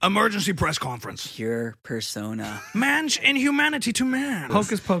Emergency press conference. Pure persona. Man's inhumanity to man.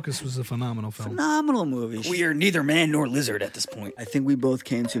 Hocus Pocus was a phenomenal film. Phenomenal movie. We are neither man nor lizard at this point. I think we both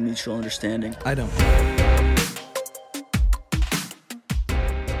came to a mutual understanding. I don't.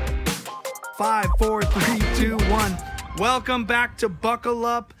 5, 4, 3, 2, 1. Welcome back to Buckle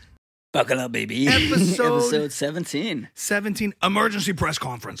Up. Buckle up, baby. Episode 17. 17, emergency press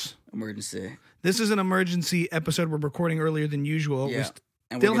conference. Emergency. This is an emergency episode. We're recording earlier than usual. Yeah.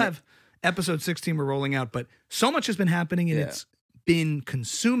 We still have episode 16 we're rolling out, but so much has been happening and it's been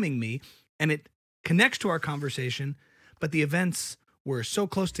consuming me, and it connects to our conversation, but the events were so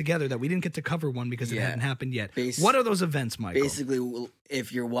close together that we didn't get to cover one because it hadn't happened yet. What are those events, Michael? Basically,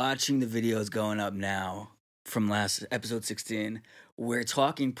 if you're watching the videos going up now from last episode 16, we're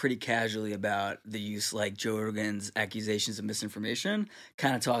talking pretty casually about the use, like Joe Rogan's accusations of misinformation,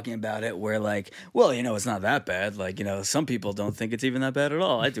 kind of talking about it where like, well, you know, it's not that bad. Like, you know, some people don't think it's even that bad at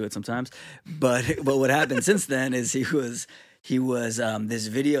all. I do it sometimes. But what happened since then is he was this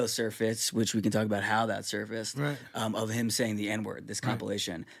video surfaced, which we can talk about how that surfaced, right. Of him saying the N-word, this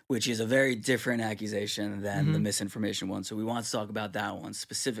compilation, which is a very different accusation than the misinformation one. So we want to talk about that one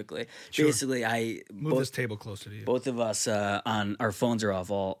specifically. Sure. Basically, Move this table closer to you. both of us on our phones are off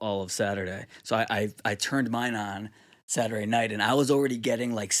all of Saturday. So I turned mine on Saturday night, and I was already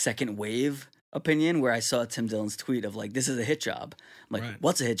getting like second wave opinion where I saw Tim Dillon's tweet of like, this is a hit job. I'm like,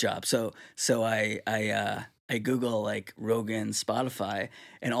 what's a hit job? So I Google like Rogan Spotify,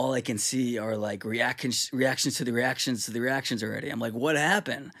 and all I can see are like reactions to the reactions already. I'm like, what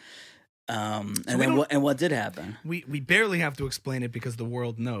happened? And what did happen? We barely have to explain it because the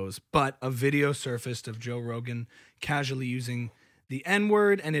world knows, but a video surfaced of Joe Rogan casually using the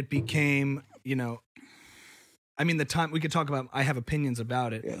N-word, and it became, you know, I mean, the time we could talk about, I have opinions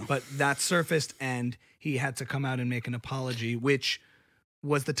about it, but that surfaced and he had to come out and make an apology, which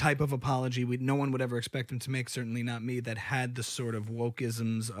was the type of apology no one would ever expect him to make, certainly not me, that had the sort of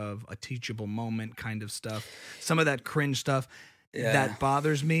wokeisms of a teachable moment kind of stuff. Some of that cringe stuff that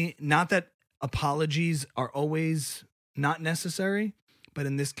bothers me. Not that apologies are always not necessary, but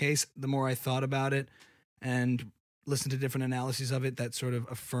in this case, the more I thought about it and listened to different analyses of it, that sort of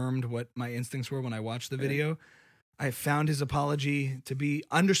affirmed what my instincts were when I watched the video. I found his apology to be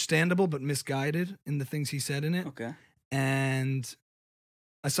understandable but misguided in the things he said in it. Okay. And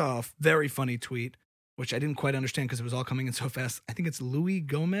I saw a very funny tweet, which I didn't quite understand because it was all coming in so fast. I think it's Louis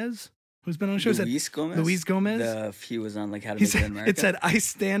Gomez, who's been on the show. Luis Gomez? Luis Gomez? He was on like How to Make It in America. It said, I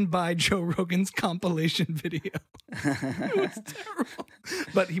stand by Joe Rogan's compilation video. It was terrible.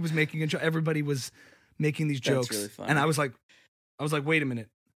 But he was making a joke. Everybody was making these jokes. That's really funny. And I was like, wait a minute.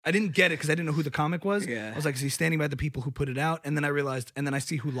 I didn't get it because I didn't know who the comic was. Yeah. I was like, is he standing by the people who put it out? And then I realized, and then I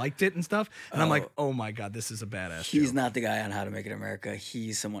see who liked it and stuff. And I'm like, oh my God, this is a badass He's joke. not the guy on How to Make It in America.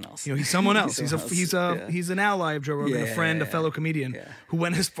 He's someone else. You know, he's someone else. He's an ally of Joe Rogan, a friend, a fellow comedian who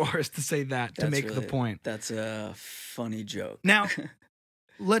went as far as to say that to make the point. That's a funny joke. Now,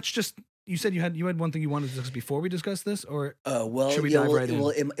 let's just. You said you had one thing you wanted to discuss before we discuss this, or should we dive right in? Well,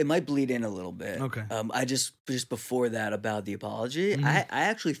 it might bleed in a little bit. Okay. I just before that about the apology, Mm-hmm. I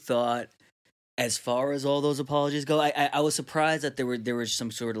actually thought, as far as all those apologies go, I was surprised that there were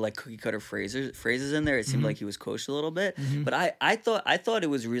some sort of like cookie cutter phrases in there. It seemed like he was coached a little bit, but I thought it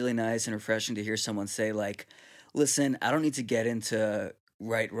was really nice and refreshing to hear someone say like, "Listen, I don't need to get into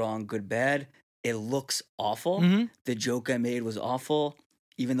right, wrong, good, bad. It looks awful. The joke I made was awful."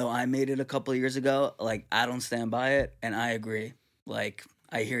 Even though I made it a couple of years ago, like, I don't stand by it, and I agree. Like,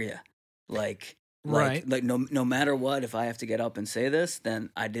 I hear you. Like, no matter what, if I have to get up and say this,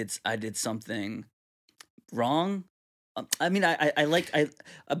 then I did something wrong. I mean, but I like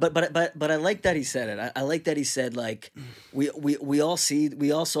that he said it. I like that he said like, we all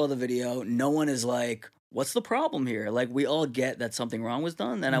saw the video. No one is like, what's the problem here? Like, we all get that something wrong was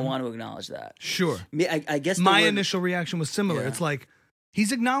done, and I want to acknowledge that. Sure. I guess my initial reaction was similar. It's like,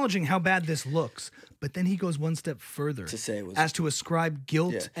 he's acknowledging how bad this looks, but then he goes one step further to say it was, as to ascribe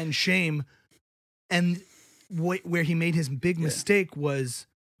guilt and shame. And where he made his big mistake was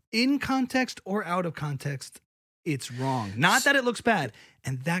in context or out of context, it's wrong. Not that it looks bad,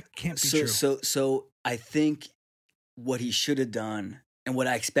 and that can't be true. So I think what he should have done, and what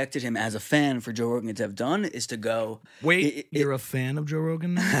I expected him as a fan for Joe Rogan to have done, is to go. Wait, you're a fan of Joe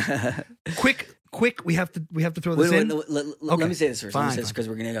Rogan now? Quick, we have to throw this in. Let me say this first. Because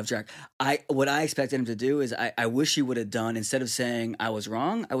we're going to get off track. What I expected him to do is I wish he would have done, instead of saying I was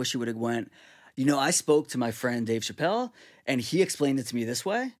wrong, I wish he would have went, you know, I spoke to my friend Dave Chappelle, and he explained it to me this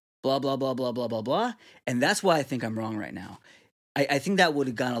way, blah, blah, blah, blah, blah, blah, blah, and that's why I think I'm wrong right now. I think that would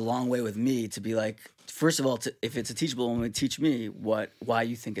have gone a long way with me to be like, first of all, if it's a teachable moment, teach me why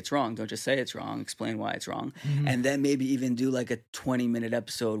you think it's wrong. Don't just say it's wrong. Explain why it's wrong. Mm-hmm. And then maybe even do like a 20-minute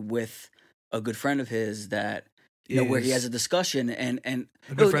episode with a good friend of his that, where he has a discussion and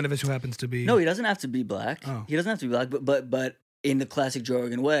a good friend of his who happens to be. No, he doesn't have to be black. Oh. He doesn't have to be black, but in the classic Joe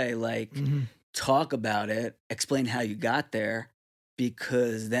Rogan way, like Mm-hmm. talk about it, explain how you got there.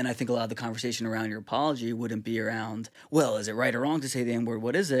 Because then I think a lot of the conversation around your apology wouldn't be around, well, is it right or wrong to say the N-word?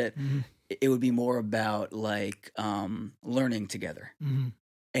 What is it? Mm-hmm. It would be more about like learning together. Mm-hmm.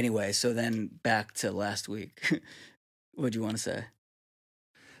 Anyway, so then back to last week. What'd you want to say?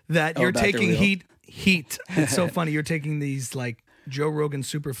 That you're about the taking real- heat. It's so funny. You're taking these like Joe Rogan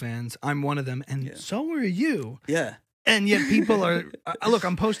super fans. I'm one of them, and so are you. Yeah. And yet people are look.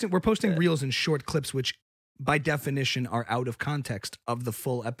 We're posting reels and short clips, which by definition are out of context of the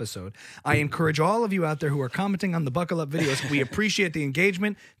full episode. I encourage all of you out there who are commenting on the Buckle Up videos. We appreciate the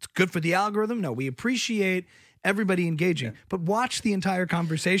engagement. It's good for the algorithm. No, we appreciate everybody engaging. But watch the entire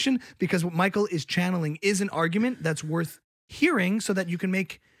conversation, because what Michael is channeling is an argument that's worth hearing so that you can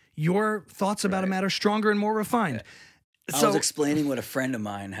make your thoughts about a matter stronger and more refined. I was explaining what a friend of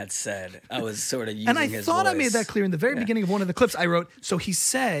mine had said. I was sort of using and I his thought I voice. made that clear in the very beginning of one of the clips I wrote. So he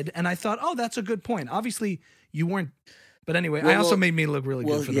said, and I thought, oh, that's a good point. Obviously, you weren't. But anyway, I also made me look really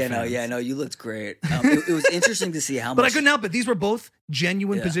good for the fans. You looked great. It was interesting to see how much. But I couldn't help it. These were both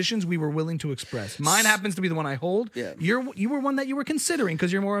genuine positions we were willing to express. Mine happens to be the one I hold. Yeah. You were one that you were considering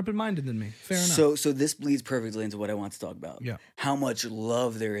because you're more open-minded than me. Fair enough. So this bleeds perfectly into what I want to talk about. Yeah. How much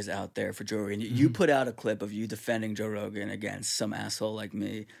love there is out there for Joe Rogan. You put out a clip of you defending Joe Rogan against some asshole like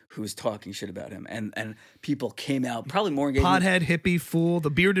me who's talking shit about him, and people came out probably more engaged. Pothead, hippie, fool, the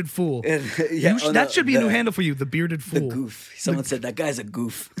bearded fool. Yeah, That should be a new handle for you, the bearded fool. The goof. Someone said that guy's a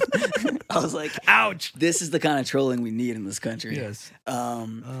goof. I was like, ouch. This is the kind of trolling we need in this country. Yes.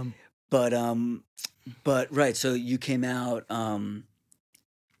 But right. So you came out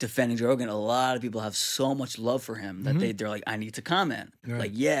defending Joe Rogan. A lot of people have so much love for him that they're like, I need to comment. Right.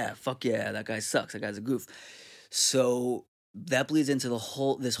 Like, yeah, fuck yeah, that guy sucks. That guy's a goof. So that bleeds into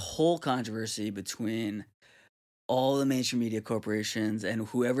this whole controversy between all the mainstream media corporations and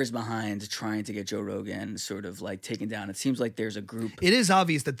whoever's behind trying to get Joe Rogan sort of like taken down. It seems like there's a group. It is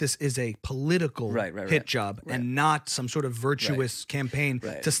obvious that this is a political hit job Right. and not some sort of virtuous campaign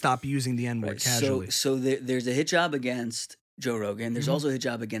to stop using the N-word casually. So there's a hit job against Joe Rogan. There's also a hit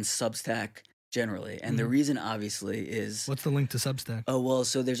job against Substack generally. And the reason obviously is... What's the link to Substack? Oh, well,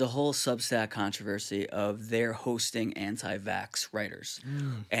 so there's a whole Substack controversy of their hosting anti-vax writers.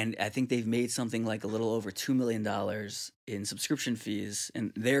 And I think they've made something like a little over $2 million in subscription fees,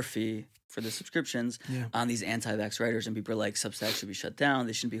 and their fee for the subscriptions on these anti-vax writers. And people are like, Substack should be shut down.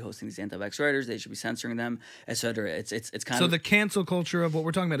 They shouldn't be hosting these anti-vax writers. They should be censoring them, etc. It's kind so of... the cancel culture of what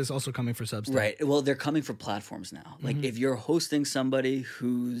we're talking about is also coming for Substack. Right. Well, they're coming for platforms now. Like if you're hosting somebody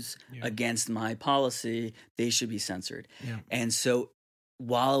who's against my policy, they should be censored. Yeah. And so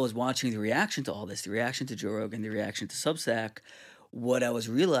while I was watching the reaction to all this, the reaction to Joe Rogan, the reaction to Substack, what I was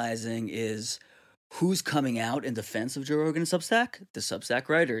realizing is who's coming out in defense of Joe Rogan and Substack? The Substack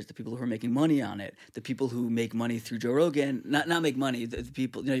writers, the people who are making money on it, the people who make money through Joe Rogan, not make money, the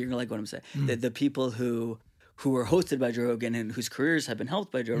people, you're gonna like what I'm saying, the people who are hosted by Joe Rogan and whose careers have been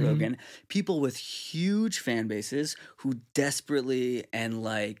helped by Joe Rogan, people with huge fan bases who desperately and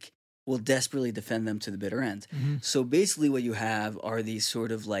like will desperately defend them to the bitter end. So basically what you have are these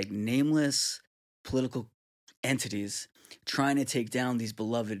sort of like nameless political entities trying to take down these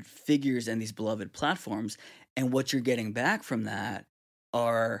beloved figures and these beloved platforms, and what you're getting back from that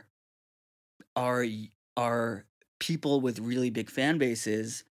are people with really big fan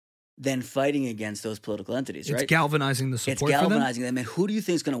bases then fighting against those political entities, right? It's galvanizing the support It's galvanizing for them. And who do you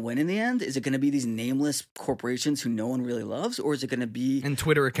think is going to win in the end? Is it going to be these nameless corporations who no one really loves? Or is it going to be... And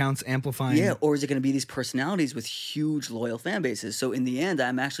Twitter accounts amplifying... Yeah, or is it going to be these personalities with huge loyal fan bases? So in the end,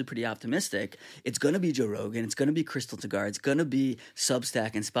 I'm actually pretty optimistic. It's going to be Joe Rogan. It's going to be Crystal Tagore. It's going to be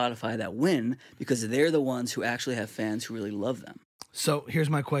Substack and Spotify that win because they're the ones who actually have fans who really love them. So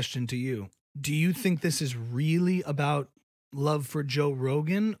here's my question to you. Do you think this is really about love for Joe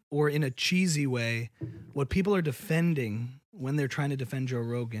Rogan, or in a cheesy way, what people are defending when they're trying to defend Joe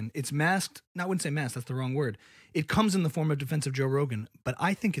Rogan? It's masked. No, I wouldn't say masked. That's the wrong word. It comes in the form of defense of Joe Rogan, but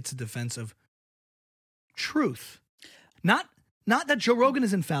I think it's a defense of truth. Not that Joe Rogan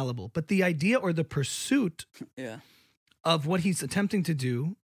is infallible, but the idea or the pursuit of what he's attempting to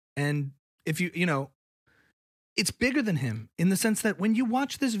do. And if it's bigger than him in the sense that when you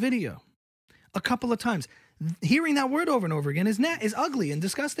watch this video a couple of times, hearing that word over and over again is ugly and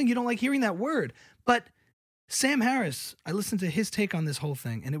disgusting. You don't like hearing that word. But Sam Harris, I listened to his take on this whole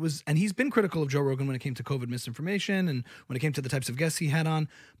thing, and he's been critical of Joe Rogan when it came to COVID misinformation and when it came to the types of guests he had on,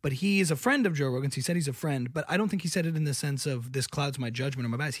 but he is a friend of Joe Rogan's. He said he's a friend, but I don't think he said it in the sense of this clouds my judgment or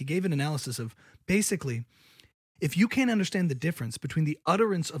my bias. He gave an analysis of basically, if you can't understand the difference between the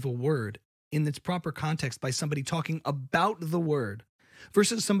utterance of a word in its proper context by somebody talking about the word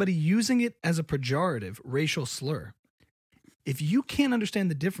versus somebody using it as a pejorative racial slur, if you can't understand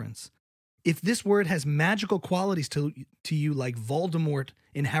the difference, if this word has magical qualities to you like Voldemort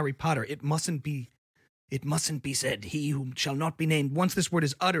in Harry Potter, it mustn't be said, he who shall not be named. Once this word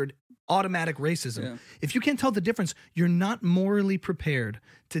is uttered, automatic racism. Yeah. If you can't tell the difference, you're not morally prepared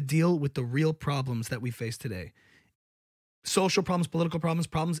to deal with the real problems that we face today. Social problems, political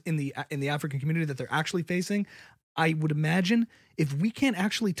problems in the African community that they're actually facing. I would imagine if we can't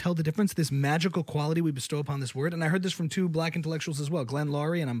actually tell the difference, this magical quality we bestow upon this word, and I heard this from two black intellectuals as well, Glenn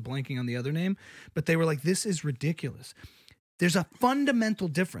Laurie, and I'm blanking on the other name, but they were like, this is ridiculous. There's a fundamental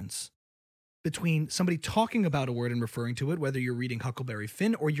difference between somebody talking about a word and referring to it, whether you're reading Huckleberry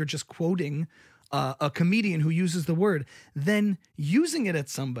Finn or you're just quoting a comedian who uses the word, then using it at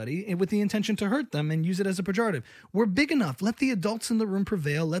somebody with the intention to hurt them and use it as a pejorative. We're big enough. Let the adults in the room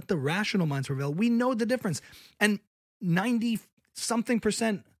prevail. Let the rational minds prevail. We know the difference. And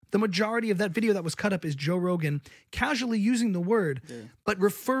 90-something%, the majority of that video that was cut up is Joe Rogan casually using the word, but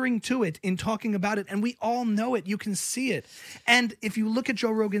referring to it in talking about it. And we all know it. You can see it. And if you look at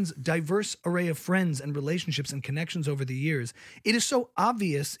Joe Rogan's diverse array of friends and relationships and connections over the years, it is so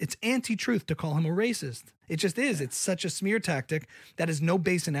obvious it's anti-truth to call him a racist. It just is. It's such a smear tactic that has no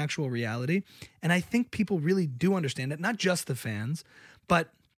base in actual reality. And I think people really do understand it, not just the fans,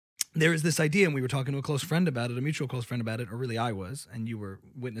 but there is this idea, and we were talking to a close friend about it, a mutual close friend about it, or really I was, and you were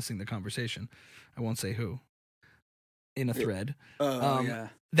witnessing the conversation. I won't say who. In a thread.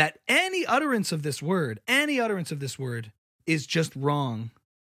 That any utterance of this word is just wrong,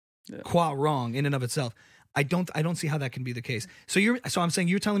 qua wrong in and of itself. I don't see how that can be the case. So I'm saying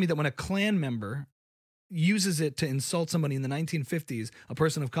you're telling me that when a Klan member uses it to insult somebody in the 1950s, a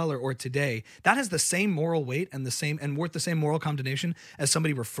person of color, or today, that has the same moral weight and worth the same moral condemnation as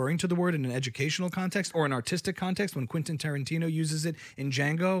somebody referring to the word in an educational context or an artistic context when Quentin Tarantino uses it in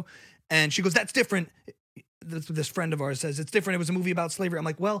Django. And she goes, that's different. This friend of ours says, it's different. It was a movie about slavery. I'm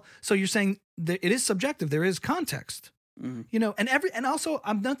like, well, so you're saying that it is subjective. There is context. Mm-hmm. You know, and also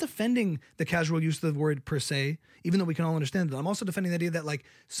I'm not defending the casual use of the word per se, even though we can all understand it. I'm also defending the idea that like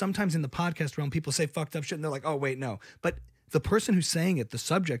sometimes in the podcast realm, people say fucked up shit and they're like, oh wait, no. But the person who's saying it, the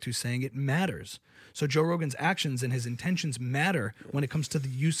subject who's saying it matters. So Joe Rogan's actions and his intentions matter when it comes to the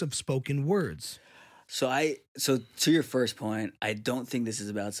use of spoken words. So to your first point, I don't think this is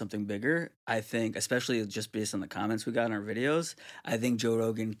about something bigger. I think, especially just based on the comments we got in our videos, I think Joe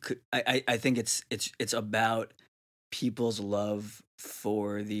Rogan I think it's about people's love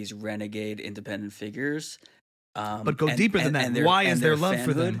for these renegade independent figures. But go deeper than that. Why is there love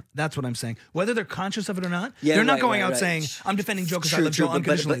for them? That's what I'm saying. Whether they're conscious of it or not, they're not going out saying, I'm defending Joe because I love Joe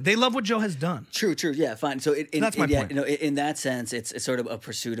unconditionally. They love what Joe has done. True. Yeah, fine. So that's my point. You know, in that sense, it's sort of a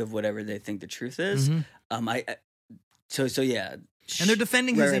pursuit of whatever they think the truth is. Mm-hmm. So yeah. And they're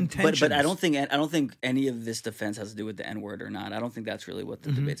defending his intentions. But I don't think any of this defense has to do with the N-word or not. I don't think that's really what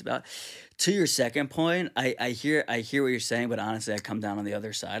the debate's about. To your second point, I hear what you're saying, but honestly, I come down on the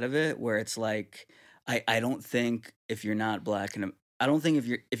other side of it, where it's like, I don't think if you're not black in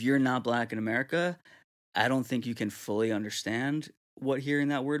if you're not black in America, I don't think you can fully understand what hearing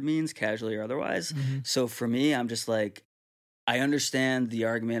that word means, casually or otherwise. Mm-hmm. So for me, I'm just like, I understand the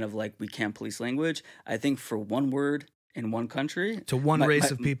argument of like we can't police language. I think for one word in one country to one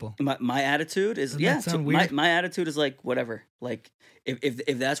race of people, my attitude is my attitude is like whatever. Like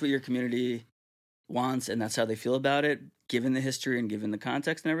if that's what your community wants and that's how they feel about it, given the history and given the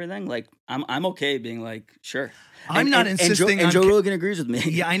context and everything, like I'm okay being like sure. I'm not insisting. And Joe Rogan agrees with me.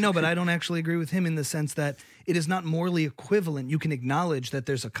 Yeah, I know, but I don't actually agree with him in the sense that it is not morally equivalent. You can acknowledge that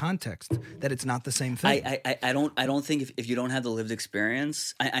there's a context, that it's not the same thing. I don't think if you don't have the lived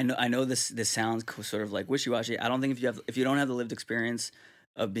experience, I know this sounds sort of like wishy-washy. I don't think if you don't have the lived experience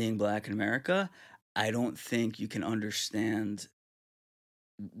of being black in America, I don't think you can understand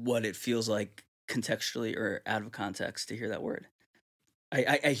what it feels like contextually or out of context to hear that word.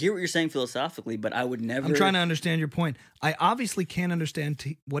 I hear what you're saying philosophically, but I would never... I'm trying to understand your point. I obviously can't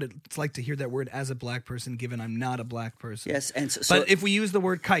understand what it's like to hear that word as a black person, given I'm not a black person. Yes, and but if we use the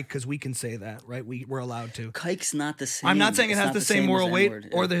word kike, because we can say that, right? We're allowed to. Kike's not the same. I'm not saying it has the same moral weight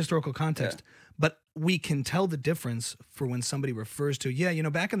or the historical context, but we can tell the difference for when somebody refers to,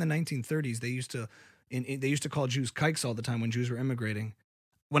 back in the 1930s, they used to call Jews kikes all the time when Jews were immigrating.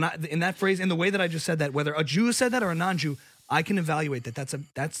 when I in that phrase, in the way that I just said that, whether a Jew said that or a non-Jew, I can evaluate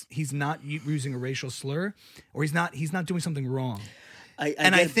that. He's not using a racial slur, or he's not doing something wrong.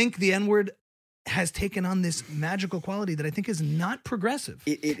 I think the N-word has taken on this magical quality that I think is not progressive.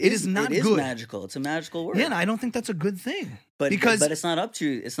 It is not good. It is magical. It's a magical word. Yeah, and I don't think that's a good thing. But it's not up to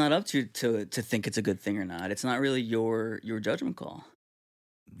you. It's not up to you to think it's a good thing or not. It's not really your judgment call.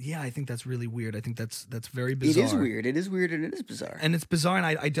 Yeah, I think that's really weird. I think that's very bizarre. It is weird. It is weird, and it is bizarre. And it's bizarre, and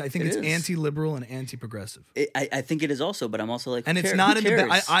I think it's anti-liberal and anti-progressive. I think it is also, but I'm also like, and it's not in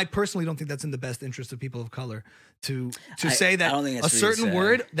the. I personally don't think that's in the best interest of people of color to say that a certain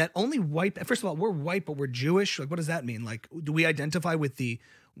word that only white. First of all, we're white, but we're Jewish. Like, what does that mean? Like, do we identify with the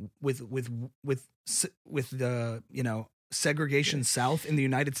segregation South in the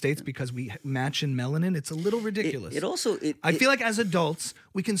United States because we match in melanin? It's a little ridiculous. I feel like as adults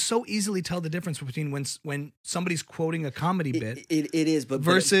we can so easily tell the difference between when somebody's quoting a comedy bit. It is, but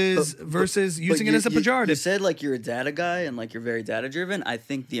versus using it as a pejorative. You said like you're a data guy and like you're very data driven. I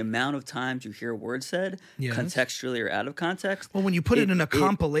think the amount of times you hear a word said contextually or out of context. Well, when you put it in a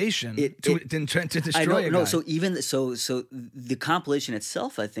compilation to destroy a guy. So the compilation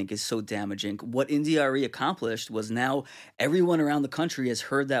itself, I think, is so damaging. What India Arie accomplished was now everyone around the country has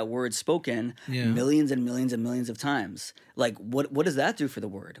heard that word spoken millions and millions and millions of times. Like, what does that do for the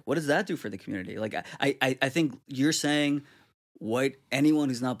word? What does that do for the community? Like, I think you're saying anyone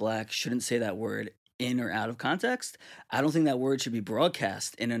who's not black shouldn't say that word in or out of context. I don't think that word should be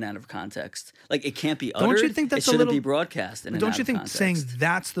broadcast in and out of context. Like, it can't be uttered. Don't you think that's it shouldn't be broadcast in and out of context? Don't you think saying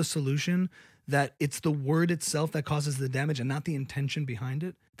that's the solution, that it's the word itself that causes the damage and not the intention behind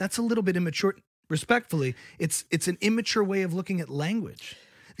it? That's a little bit immature. Respectfully, it's an immature way of looking at language.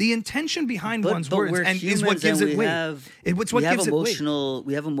 The intention behind one's words is what gives it weight. We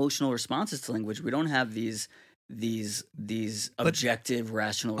have emotional responses to language. We don't have these objective,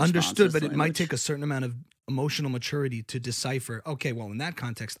 rational responses. Understood, but it might take a certain amount of emotional maturity to decipher. Okay, well, in that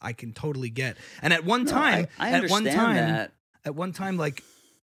context, I can totally get. And at one time, like,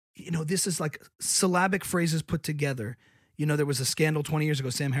 this is like syllabic phrases put together. There was a scandal 20 years ago.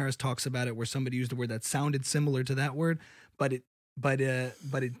 Sam Harris talks about it, where somebody used a word that sounded similar to that word, but it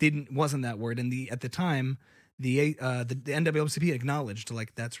wasn't that word. And at the time, the NAACP acknowledged,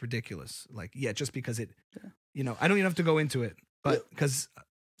 like, that's ridiculous. Like, just because I don't even have to go into it, but because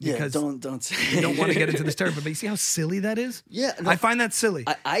don't say. You don't want to get into this territory, but you see how silly that is? Yeah, no, I find that silly.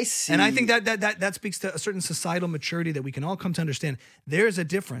 I see, and I think that speaks to a certain societal maturity that we can all come to understand. There's a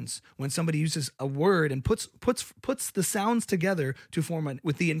difference when somebody uses a word and puts the sounds together to form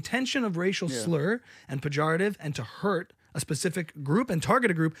with the intention of racial slur and pejorative and to hurt a specific group and target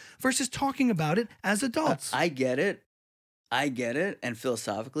a group versus talking about it as adults. I get it, and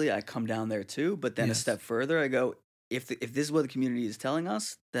philosophically, I come down there too. But then a step further, I go, if this is what the community is telling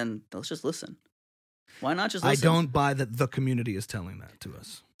us, then let's just listen. Why not just listen? I don't buy that the community is telling that to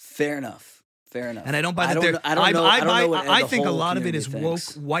us. Fair enough. And I don't buy that. I think a lot of it is woke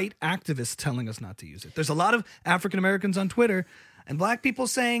white activists telling us not to use it. There's a lot of African Americans on Twitter and black people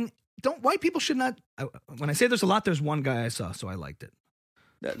saying, white people should not. When I say there's a lot, there's one guy I saw, so I liked it.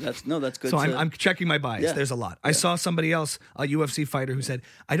 That's good. So I'm checking my bias. Yeah. There's a lot. I saw somebody else, a UFC fighter, who said,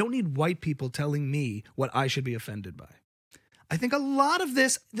 I don't need white people telling me what I should be offended by. I think a lot of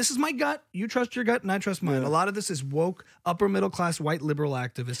this is my gut. You trust your gut and I trust mine. Yeah. A lot of this is woke, upper middle class, white liberal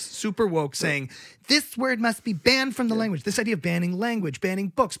activists, super woke, saying this word must be banned from the language. This idea of banning language, banning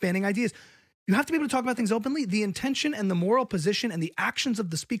books, banning ideas. You have to be able to talk about things openly. The intention and the moral position and the actions of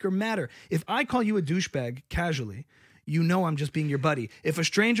the speaker matter. If I call you a douchebag casually, I'm just being your buddy. If a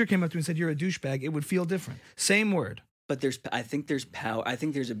stranger came up to me and said, you're a douchebag, it would feel different. Same word. But I think there's power. I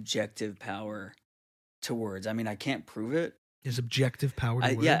think there's objective power to words. I mean, I can't prove it. There's objective power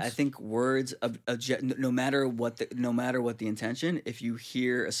to words? Yeah, I think words, no matter what the intention, if you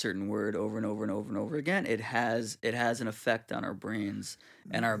hear a certain word over and over and over and over again, it has an effect on our brains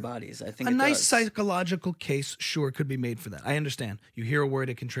and our bodies. I think a nice psychological case, sure, could be made for that. I understand. You hear a word,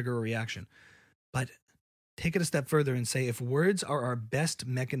 it can trigger a reaction. But take it a step further and say, if words are our best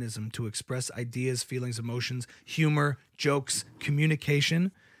mechanism to express ideas, feelings, emotions, humor, jokes,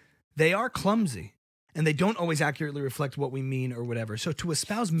 communication, they are clumsy. And they don't always accurately reflect what we mean or whatever. So to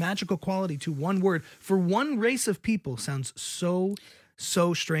espouse magical quality to one word for one race of people sounds so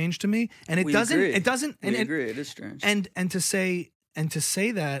strange to me. And it doesn't. We agree. It is strange. And to say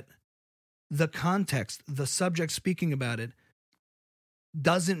that the context, the subject speaking about it,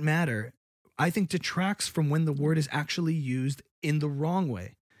 doesn't matter, I think detracts from when the word is actually used in the wrong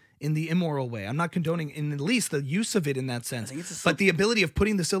way. In the immoral way. I'm not condoning in the least the use of it in that sense. But the ability of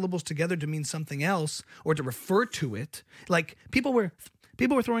putting the syllables together to mean something else or to refer to it. Like people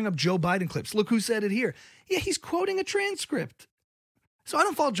People were throwing up Joe Biden clips. Look who said it here. Yeah, he's quoting a transcript. So I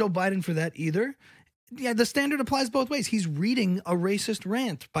don't fault Joe Biden for that either. Yeah, the standard applies both ways. He's reading a racist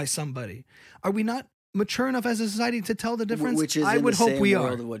rant by somebody. Are we not mature enough as a society to tell the difference? Which is I in would the hope same we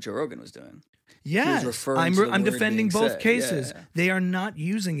world are. of what Joe Rogan was doing. Yes, referring to the I'm word defending being both said. cases. Yeah. They are not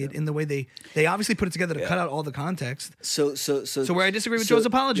using it in the way they obviously put it together to cut out all the context. So where I disagree with Joe's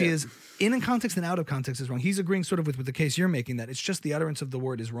apology yeah. is in context and out of context is wrong. He's agreeing sort of with the case you're making that it's just the utterance of the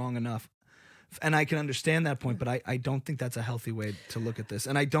word is wrong enough. And I can understand that point, but I don't think that's a healthy way to look at this.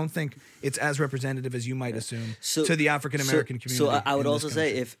 And I don't think it's as representative as you might assume to the African-American community. So I would in also this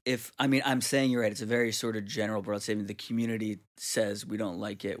say country. if I mean, I'm saying you're right. It's a very sort of general broad statement. The community says we don't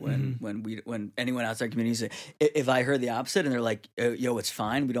like it when anyone outside the community say, if I heard the opposite and they're like, yo, it's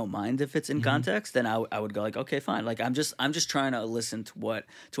fine. We don't mind if it's in context. Then I would go like, okay, fine. Like I'm just trying to listen to what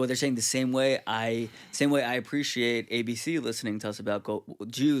they're saying. The same way I appreciate ABC listening to us about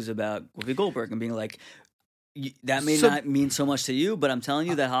Jews, about Whoopi Goldberg, and being like, that may not mean so much to you, but I'm telling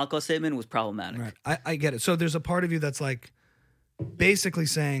you that Holocaust statement was problematic. Right. I get it. So there's a part of you that's like basically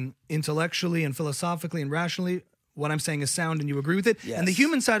saying intellectually and philosophically and rationally what I'm saying is sound and you agree with it. Yes. And the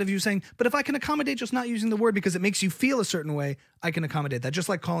human side of you saying, but if I can accommodate just not using the word because it makes you feel a certain way, I can accommodate that. Just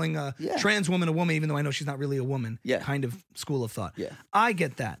like calling a trans woman a woman, even though I know she's not really a woman, kind of school of thought. Yeah. I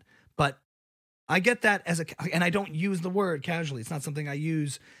get that. But I get that and I don't use the word casually. It's not something I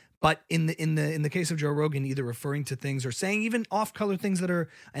use. But in the case of Joe Rogan, either referring to things or saying even off-color things that are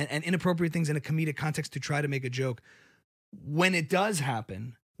and inappropriate things in a comedic context to try to make a joke, when it does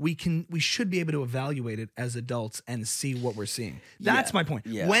happen, we should be able to evaluate it as adults and see what we're seeing. That's my point.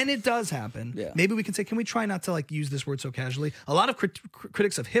 Yeah. When it does happen, maybe we can say, can we try not to like use this word so casually? A lot of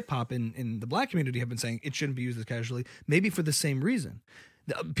critics of hip hop in the black community have been saying it shouldn't be used as casually, maybe for the same reason.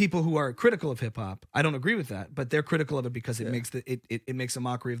 People who are critical of hip hop, I don't agree with that, but they're critical of it because it makes it makes a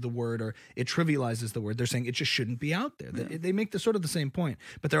mockery of the word or it trivializes the word. They're saying it just shouldn't be out there. They make the sort of the same point,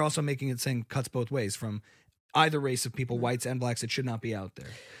 but they're also making it saying cuts both ways from either race of people, whites and blacks. It should not be out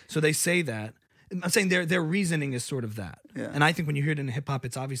there. So they say that. I'm saying their reasoning is sort of that. Yeah. And I think when you hear it in hip hop,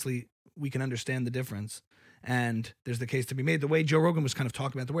 it's obviously we can understand the difference. And there's the case to be made. The way Joe Rogan was kind of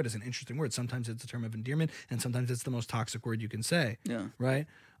talking about the word is an interesting word. Sometimes it's a term of endearment, and sometimes it's the most toxic word you can say. Yeah. Right?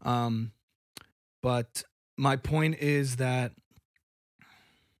 But my point is that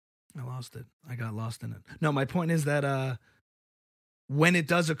I lost it. I got lost in it. No, my point is that when it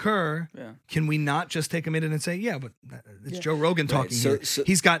does occur, can we not just take a minute and say, yeah, but it's Joe Rogan talking here.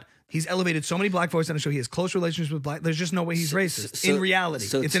 He's elevated so many black voices on the show. He has close relationships with black. There's just no way he's racist. In reality,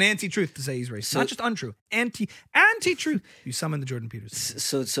 it's an anti-truth to say he's racist. Not just untrue. Anti-truth. You summon the Jordan Peterson.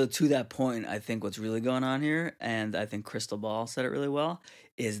 So to that point, I think what's really going on here, and I think Crystal Ball said it really well,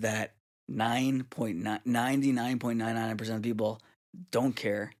 is that 99.99% of people don't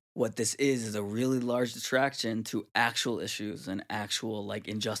care. What this is a really large distraction to actual issues and actual like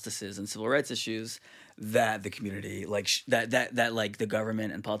injustices and civil rights issues that the community like that like the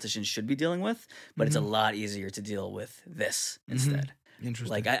government and politicians should be dealing with, but it's a lot easier to deal with this instead. Interesting.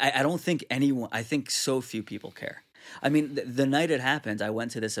 Like I don't think anyone. I think so few people care. I mean, the night it happened, I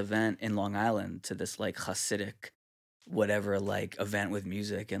went to this event in Long Island to this like Hasidic whatever like event with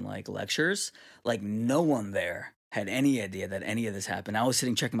music and like lectures. Like no one there had any idea that any of this happened. I was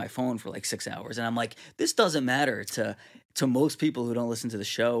sitting checking my phone for like 6 hours, and I'm like, this doesn't matter to most people who don't listen to the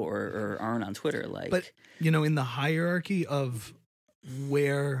show or aren't on Twitter. Like, but in the hierarchy of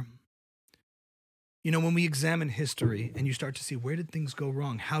where, when we examine history and you start to see where did things go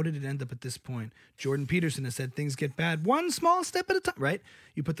wrong, how did it end up at this point? Jordan Peterson has said things get bad one small step at a time. Right?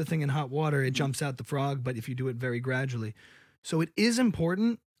 You put the thing in hot water, it jumps out the frog, but if you do it very gradually, so it is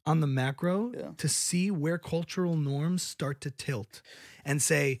important on the macro to see where cultural norms start to tilt and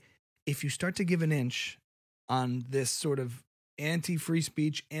say, if you start to give an inch on this sort of anti-free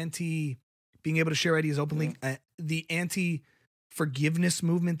speech, anti-being able to share ideas openly, the anti-forgiveness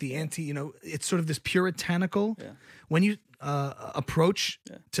movement, the it's sort of this puritanical, when you approach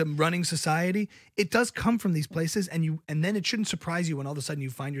to running society, it does come from these places, and then it shouldn't surprise you when all of a sudden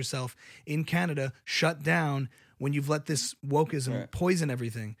you find yourself in Canada shut down when you've let this wokeism poison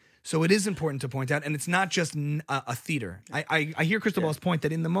everything. So it is important to point out, and it's not just a theater. I hear Crystal Ball's point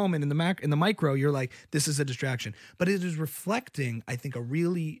that in the moment, in the micro, you're like, this is a distraction. But it is reflecting, I think, a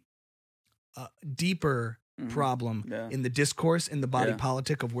really deeper problem Yeah. in the discourse, in the body Yeah.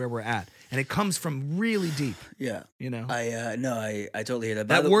 politic of where we're at, and it comes from really deep. Yeah. You know, I totally hear that.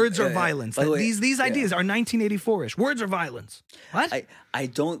 By that the- words are yeah, violence. by the That way, these yeah. ideas are 1984ish. Words are violence. What? I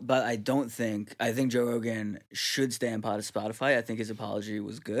don't think Joe Rogan should stay on Spotify. I think his apology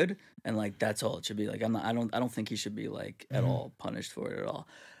was good, and like that's all it should be. Like I don't think he should be like at all punished for it at all.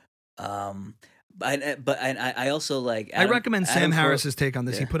 I also like. I recommend Sam Adam Harris's take on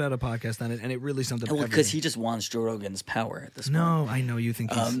this. He Yeah. put out a podcast on it, and it really summed up because everything. he just wants Joe Rogan's power at this point. No, I know you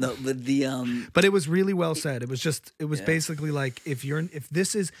think he's. No, but the But it was really well said. It was Yeah. basically like if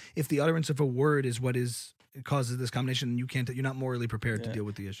the utterance of a word is what causes this combination, you're not morally prepared to Yeah. deal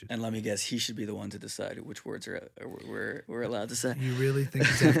with the issue. and let me guess, he should be the one to decide which words we're allowed to say. You really think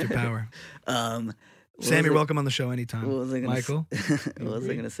he's after power? What Sam, was you're it- welcome on the show anytime. What was I gonna Michael? What was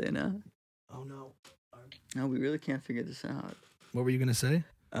I gonna say now? Oh no. No, we really can't figure this out. What were you gonna say?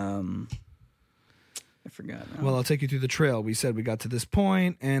 I forgot now. Well, I'll take you through the trail. We said we got to this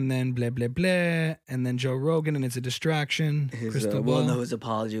point, and then blah blah blah, and then Joe Rogan, and it's a distraction. Crystal ball. his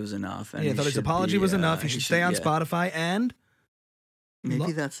apology was enough. And Yeah, I he thought his should apology be, was enough. He should stay on yeah. Spotify, and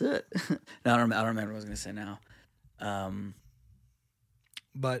Maybe that's it. No, I don't remember what I was gonna say now.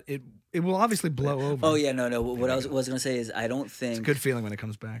 but it will obviously blow over. Oh yeah, no. What I was gonna say is I don't think It's a good feeling when it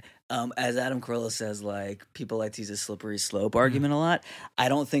comes back. as Adam Carolla says, like people like to use a slippery slope argument a lot. I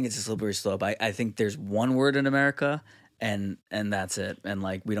don't think it's a slippery slope. I think there's one word in America, and that's it. And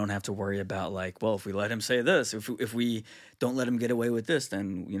like we don't have to worry about like, well, if we let him say this, if we don't let him get away with this,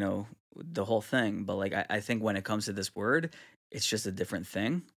 then you know the whole thing. But like I think when it comes to this word, it's just a different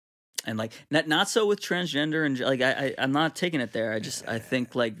thing. And like not so with transgender and like I'm not taking it there. I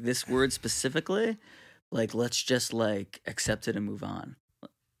think like this word specifically, like let's just like accept it and move on.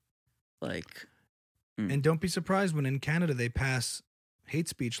 Like, And don't be surprised when in Canada they pass hate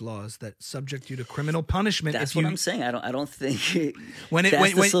speech laws that subject you to criminal punishment. that's if what you, I'm saying. I don't think When it- that's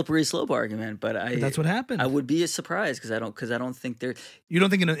when- the when- slippery slope argument. But That's what happened. I would be surprised because I don't think there You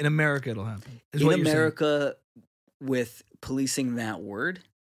don't think in America it'll happen? Is in what you're saying. America with policing that word.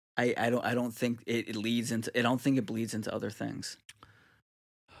 I don't think it leads into. I don't think it bleeds into other things.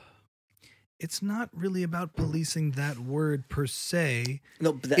 It's not really about policing that word per se,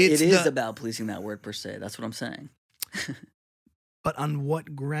 No, but It's it is the- about policing that word per se. That's what I'm saying. but on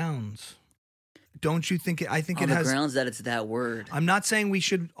what grounds? Don't you think I think On it the has grounds that it's that word. I'm not saying we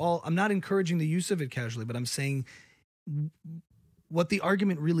should all I'm not encouraging the use of it casually, but I'm saying what the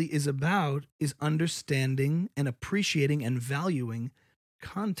argument really is about is understanding and appreciating and valuing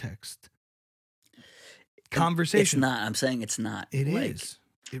context. Conversation. It's not. I'm saying it's not. It Like, is.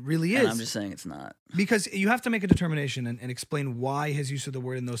 It really and is. I'm just saying it's not. Because you have to make a determination and explain why his use of the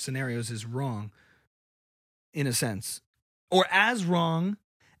word in those scenarios is wrong, in a sense, or as wrong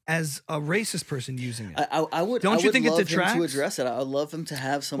as a racist person using it. I would. Don't I you would think it love him detracts? to address it? I would love him to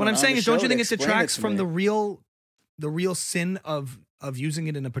have someone. What I'm on saying the is, don't show you think it to explain detracts to from me. the real sin of using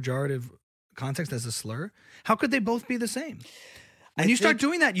it in a pejorative context as a slur? How could they both be the same? When you start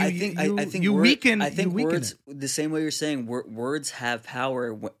doing that, I think you word- weaken. I think you weaken words, it. the same way you're saying, words have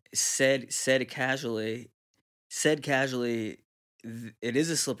power. Said casually, it is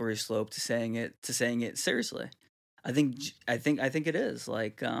a slippery slope to saying it seriously. I think it is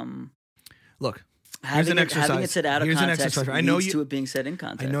like Look, here's an exercise. having it said out of Here's an context exercise. I know leads you. to it being said in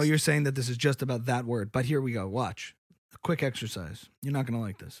context. I know you're saying that this is just about that word, but here we go. Watch. A quick exercise. You're not going to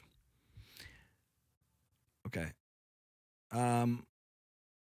like this. Okay.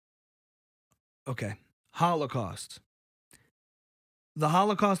 Okay. Holocaust. The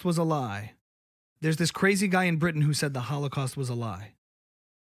Holocaust was a lie. There's this crazy guy in Britain who said the Holocaust was a lie.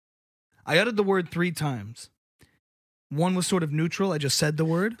 I uttered the word 3 times. One was sort of neutral. I just said the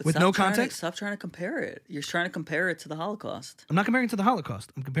word But with stop no trying to- context. Stop trying to compare it. You're trying to compare it to the Holocaust. I'm not comparing it to the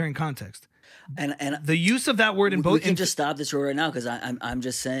Holocaust. I'm comparing context. And The use of that word in we both. can just stop this right now because I'm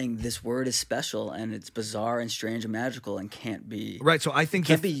just saying this word is special and it's bizarre and strange and magical and can't be Right, so I think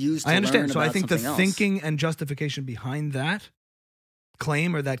can't be used. To I understand. learn So I about think the something else. thinking and justification behind that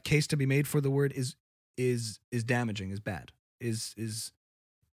claim or that case to be made for the word is damaging, is bad, is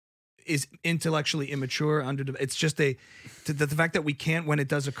intellectually immature. It's just the fact that we can't, when it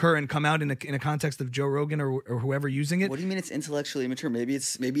does occur and come out in a context of Joe Rogan or whoever using it. What do you mean it's intellectually immature? Maybe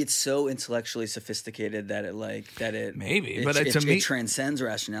it's so intellectually sophisticated that Maybe, but to me- it transcends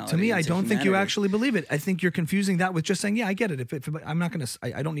rationality. To me, I into don't think you humanity. actually believe it. I think you're confusing that with just saying, "Yeah, I get it." If I'm not going to,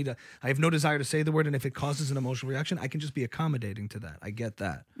 I don't need to. I have no desire to say the word, and if it causes an emotional reaction, I can just be accommodating to that. I get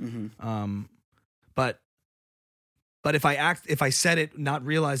that. Mm-hmm. But if I said it not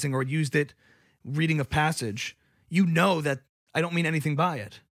realizing or used it reading a passage, you know that I don't mean anything by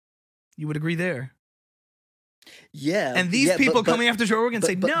it. You would agree there. Yeah, And these people coming after Joe Rogan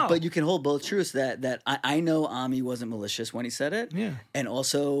say no. But you can hold both truths. That I know Ami wasn't malicious when he said it. Yeah. And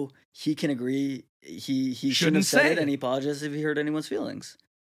also he can agree he shouldn't have said it, and he apologized if he hurt anyone's feelings.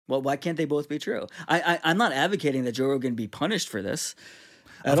 Well, why can't they both be true? I'm not advocating that Joe Rogan be punished for this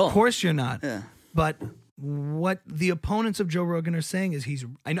at all. Of course you're not. Yeah. But what the opponents of Joe Rogan are saying is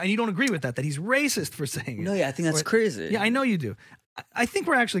and you don't agree with that he's racist for saying it. No, yeah, I think that's crazy. Yeah, I know you do. I think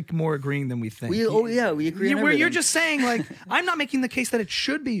we're actually more agreeing than we think. We agree on Where you're everything. just saying, like, I'm not making the case that it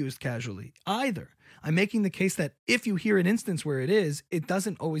should be used casually either. I'm making the case that if you hear an instance where it is, it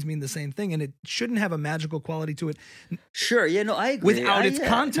doesn't always mean the same thing, and it shouldn't have a magical quality to it. Sure, yeah, no, I agree. Without its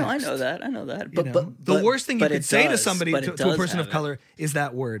context. No, I know that. You know, the worst thing you could say to somebody, to a person of color, is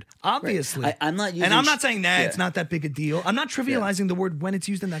that word. Obviously. Right. I'm not using... And I'm not saying that it's not that big a deal. I'm not trivializing the word when it's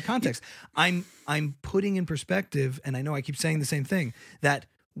used in that context. I'm putting in perspective, and I know I keep saying the same thing, that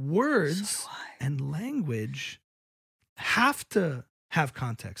words and language have to have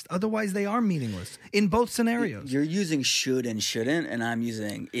context. Otherwise, they are meaningless in both scenarios. You're using should and shouldn't, and I'm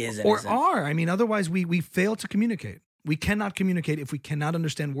using is and or isn't. are. I mean, otherwise we fail to communicate. We cannot communicate if we cannot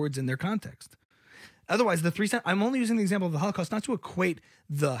understand words in their context. Otherwise, I'm only using the example of the Holocaust not to equate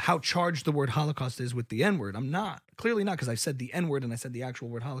how charged the word Holocaust is with the N-word. I'm not. Clearly not, because I said the N-word and I said the actual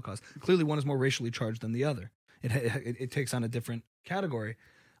word Holocaust. Clearly one is more racially charged than the other. It takes on a different category,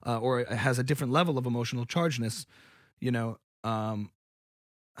 or it has a different level of emotional chargedness, you know.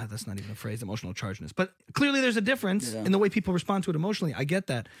 That's not even a phrase, emotional chargedness. But clearly there's a difference in the way people respond to it emotionally. I get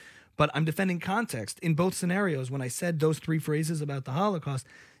that. But I'm defending context. In both scenarios, when I said those three phrases about the Holocaust,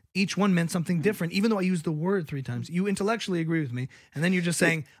 each one meant something different, even though I used the word 3 times. You intellectually agree with me, and then you're just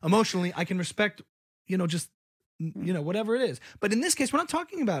saying, emotionally, I can respect, whatever it is. But in this case, we're not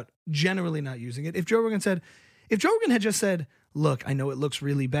talking about generally not using it. If Joe Rogan had just said, look, I know it looks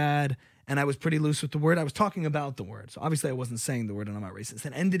really bad, and I was pretty loose with the word. I was talking about the word. So obviously I wasn't saying the word and I'm not racist.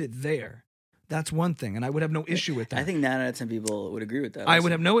 And ended it there. That's one thing. And I would have no issue with that. I think 9 out of 10 people would agree with that. I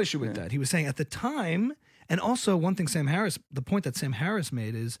would have no issue with that. He was saying at the time, and also one thing the point that Sam Harris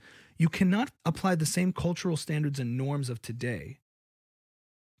made is you cannot apply the same cultural standards and norms of today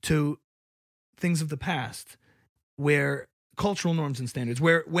to things of the past, where cultural norms and standards,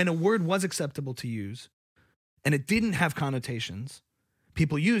 where when a word was acceptable to use and it didn't have connotations,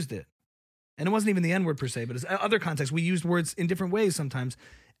 people used it. And it wasn't even the N-word per se, but in other contexts, we used words in different ways sometimes,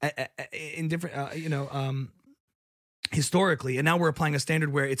 in different, historically. And now we're applying a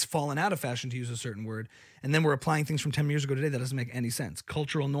standard where it's fallen out of fashion to use a certain word. And then we're applying things from 10 years ago today that doesn't make any sense.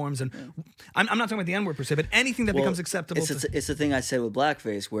 Cultural norms. And I'm not talking about the N-word per se, but anything that becomes acceptable. It's the thing I said with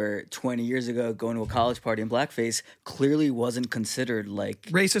blackface, where 20 years ago, going to a college party in blackface clearly wasn't considered like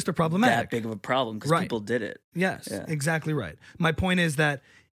racist or problematic. That big of a problem because people did it. Yes, exactly right. My point is that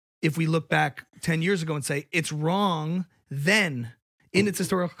if we look back 10 years ago and say it's wrong then in its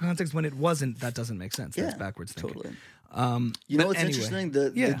historical context when it wasn't, that doesn't make sense. That's backwards thinking. Totally. You know what's interesting?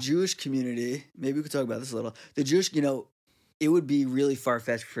 The Jewish community, maybe we could talk about this a little. The Jewish, it would be really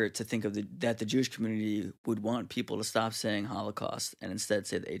far-fetched to think of that the Jewish community would want people to stop saying Holocaust and instead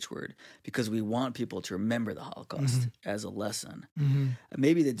say the H word, because we want people to remember the Holocaust as a lesson. Mm-hmm.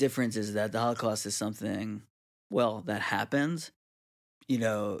 Maybe the difference is that the Holocaust is something, that happened.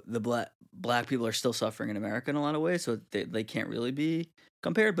 The black people are still suffering in America in a lot of ways, so they can't really be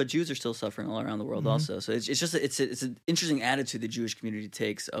compared. But Jews are still suffering all around the world also. So it's an interesting attitude the Jewish community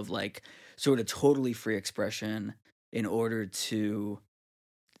takes of like sort of totally free expression in order to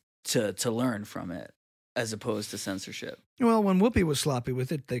learn from it, as opposed to censorship. Well, when Whoopi was sloppy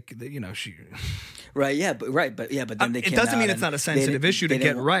with it, she right, but then they it doesn't mean it's not a sensitive issue to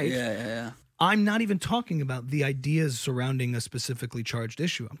get right. Yeah. I'm not even talking about the ideas surrounding a specifically charged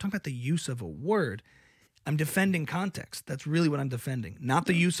issue. I'm talking about the use of a word. I'm defending context. That's really what I'm defending. Not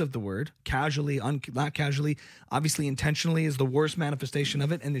the use of the word, casually, not casually. Obviously, intentionally is the worst manifestation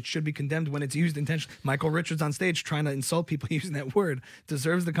of it, and it should be condemned when it's used intentionally. Michael Richards on stage trying to insult people using that word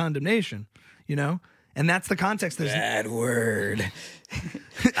deserves the condemnation, And that's the context. Bad word.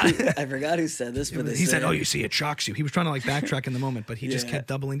 I forgot who said this, but he said, "Oh, you see, it shocks you." He was trying to backtrack in the moment, but he just kept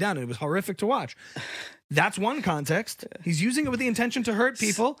doubling down, and it was horrific to watch. That's one context. He's using it with the intention to hurt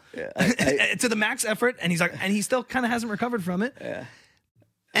people to the max effort, and he still kind of hasn't recovered from it. Yeah.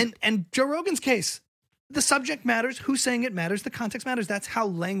 And Joe Rogan's case, the subject matters, who's saying it matters, the context matters. That's how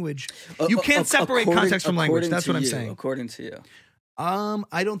language. You can't separate context from language. That's what I'm saying. According to you,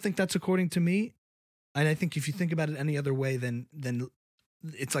 I don't think that's according to me. And I think if you think about it any other way, then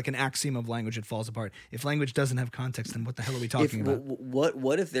it's like an axiom of language. It falls apart. If language doesn't have context, then what the hell are we talking about?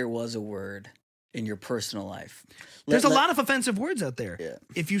 What if there was a word in your personal life? There's a lot of offensive words out there. Yeah.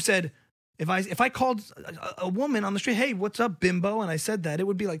 If you said, If I called a woman on the street, hey, what's up, bimbo? And I said that, it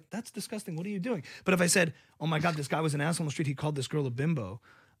would be like, that's disgusting. What are you doing? But if I said, oh my God, this guy was an asshole on the street, he called this girl a bimbo.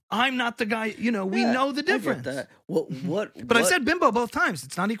 I'm not the guy, we know the difference. I get that. But I said bimbo both times.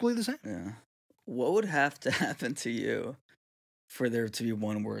 It's not equally the same. Yeah. What would have to happen to you for there to be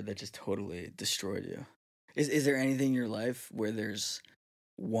one word that just totally destroyed you? Is there anything in your life where there's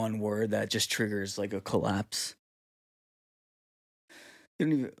one word that just triggers like a collapse?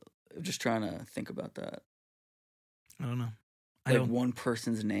 I'm just trying to think about that. I don't know. Like one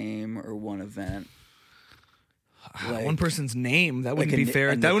person's name or one event. Like, one person's name, that wouldn't be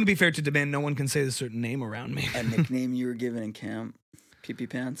fair. That wouldn't be fair to demand no one can say a certain name around me. A nickname you were given in camp? Pee-pee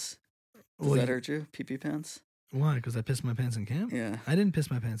pants? Does that hurt you? Pee-pee pants? Why? Because I pissed my pants in camp? Yeah. I didn't piss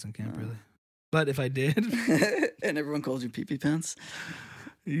my pants in camp, really. But if I did, and everyone calls you pee-pee pants,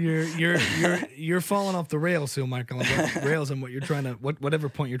 you're falling off the rails, Seal Michael. Rails on what you're trying to, whatever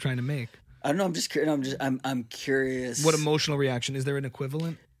point you're trying to make. I don't know. I'm just curious. I'm curious. What emotional reaction is there? An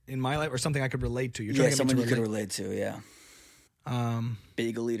equivalent in my life, or something I could relate to? You're trying to get someone me to you could relate to. Yeah.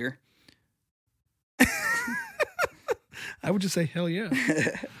 Bagel eater. I would just say hell yeah.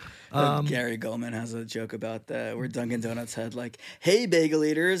 Gary Goldman has a joke about that where Dunkin' Donuts had like, hey, bagel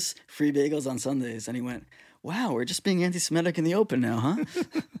eaters, free bagels on Sundays. And he went, wow, we're just being anti-Semitic in the open now, huh?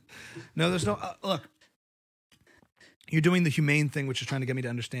 No, there's no, look, you're doing the humane thing, which is trying to get me to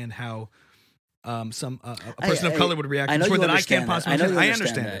understand how a person of color would react to a word that I can't possibly understand. I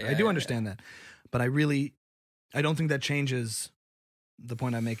understand that. I do understand that. But I don't think that changes the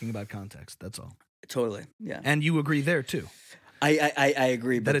point I'm making about context. That's all. Totally, yeah. And you agree there, too. I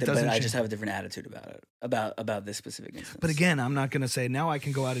agree, but I change. just have a different attitude about it, about this specific instance. But again, I'm not going to say now I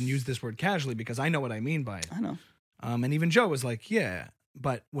can go out and use this word casually because I know what I mean by it. I know. And even Joe was like, yeah.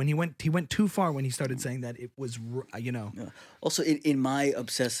 But when he went too far when he started saying that it was, Yeah. Also, in my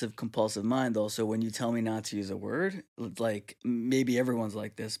obsessive compulsive mind, also, when you tell me not to use a word, like maybe everyone's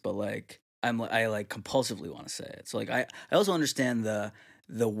like this, but like I compulsively want to say it. So like I also understand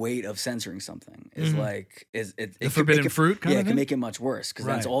the weight of censoring something is like the forbidden fruit kind of thing? It can make it much worse because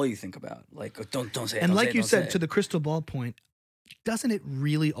that's all you think about. Like don't say it. And like you said, to the crystal ball point, doesn't it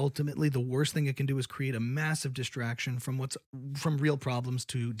really ultimately the worst thing it can do is create a massive distraction from real problems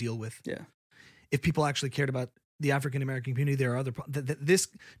to deal with? Yeah. If people actually cared about the African American community, there are other this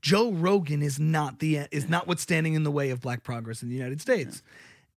Joe Rogan is not what's standing in the way of black progress in the United States. Yeah.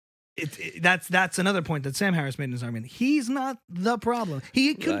 That's another point that Sam Harris made in his argument. He's not the problem.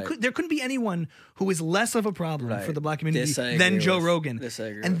 There couldn't be anyone who is less of a problem for the black community than Joe Rogan.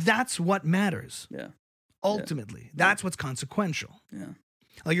 And that's what matters. Yeah. Ultimately, that's what's consequential. Yeah.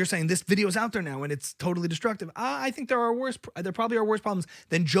 Like you're saying, this video's out there now and it's totally destructive. I think there probably are worse problems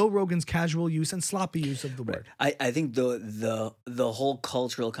than Joe Rogan's casual use and sloppy use of the word. I think the whole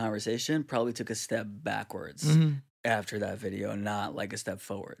cultural conversation probably took a step backwards. After that video, not like a step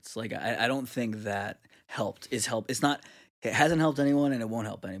forwards. Like I don't think that helped. It's not. It hasn't helped anyone, and it won't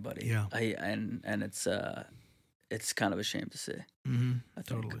help anybody. Yeah. And it's kind of a shame to see.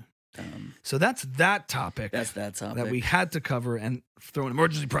 Totally. So that's that topic. That's that topic that we had to cover and throw an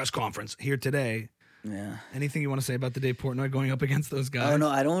emergency press conference here today. Yeah. Anything you want to say about the Dave Portnoy going up against those guys? Oh no,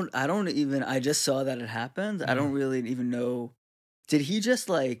 I don't even. I just saw that it happened. I don't really even know. Did he just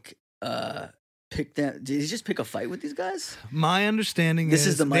like did he just pick a fight with these guys? My understanding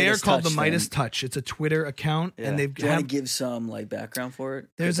is they are called the Midas Touch. It's a Twitter account, and they've. Do you want to give some like background for it?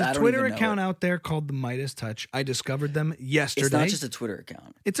 There's a Twitter account out there called the Midas Touch. I discovered them yesterday. It's not just a Twitter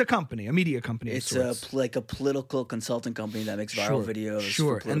account. It's a company, a media company. It's like a political consulting company that makes viral videos.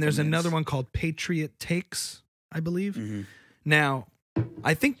 Sure, and there's another one called Patriot Takes, I believe. Now,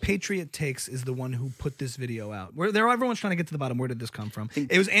 I think Patriot Takes is the one who put this video out. Everyone's trying to get to the bottom. Where did this come from?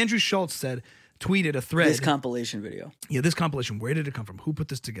 It was Andrew Schultz tweeted a thread. This compilation video. Yeah, this compilation. Where did it come from? Who put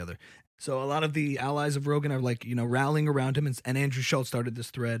this together? So a lot of the allies of Rogan are like, rallying around him, and Andrew Schultz started this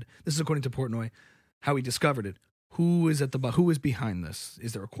thread. This is according to Portnoy, how he discovered it. Who is behind this?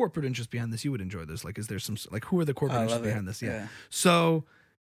 Is there a corporate interest behind this? You would enjoy this. Like, is there some, like, who are the corporate interests behind this? Yeah. So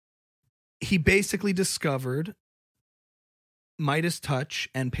he basically discovered Midas Touch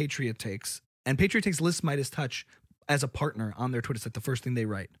and Patriot Takes. And Patriot Takes lists Midas Touch as a partner on their Twitter. It's like the first thing they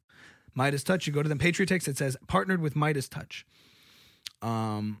write. Midas Touch, you go to them. Patriot Takes, it says, partnered with Midas Touch.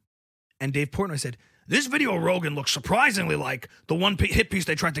 And Dave Portnoy said, this video Rogan looks surprisingly like the one hit piece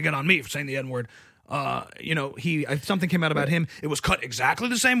they tried to get on me for saying the N-word. Something came out about him. It was cut exactly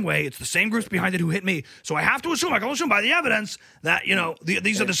the same way. It's the same groups behind it who hit me. So I have to assume, I can assume by the evidence that,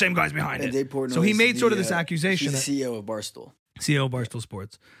 these are the same guys behind it. Dave Portnoy so he made sort of this accusation. He's the CEO of Barstool. CEO of Barstool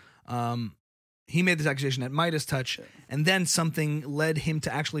Sports. he made this accusation at Midas Touch, and then something led him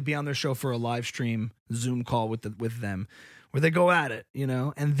to actually be on their show for a live stream Zoom call with them, where they go at it,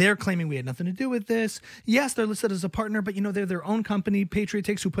 and they're claiming we had nothing to do with this. Yes, they're listed as a partner, but they're their own company, Patriot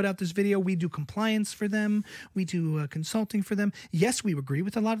Takes, who put out this video. We do compliance for them. We do consulting for them. Yes, we agree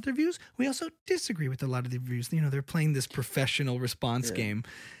with a lot of their views. We also disagree with a lot of their views. They're playing this professional response game.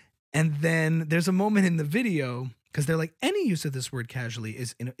 And then there's a moment in the video, because they're like, any use of this word casually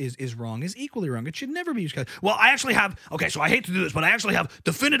is wrong, is equally wrong. It should never be used casually. Well, I actually have, so I hate to do this, but I actually have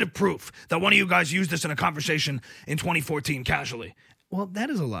definitive proof that one of you guys used this in a conversation in 2014 casually. Well, that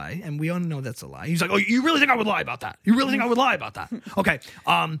is a lie, and we all know that's a lie. He's like, oh, you really think I would lie about that? You really think I would lie about that? Okay,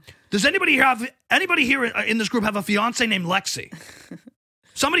 does anybody here in this group have a fiance named Lexi?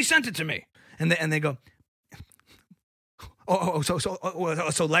 Somebody sent it to me. And they go, so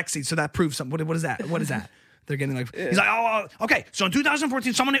Lexi, so that proves something. What is that? What is that? They're getting like, he's like, okay. So in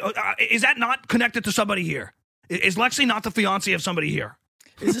 2014, someone, is that not connected to somebody here? Is Lexi not the fiance of somebody here?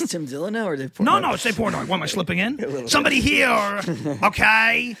 Is this Tim Dillon now or Dave Portnoy? No, it's Dave Portnoy. What, am I slipping in? Somebody here,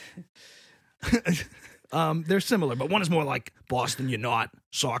 okay? They're similar, but one is more like Boston, you're not.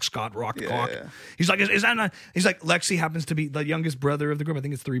 Sock, Scott, rock, cock. Yeah. He's like, is that not? He's like, Lexi happens to be the youngest brother of the group. I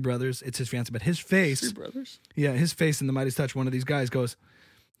think it's 3 brothers. It's his fiance, but his face. 3 brothers? Yeah, his face in the Midas Touch, one of these guys goes.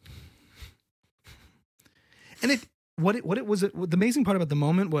 And the amazing part about the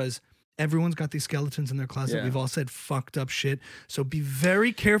moment was everyone's got these skeletons in their closet. Yeah. We've all said fucked up shit. So be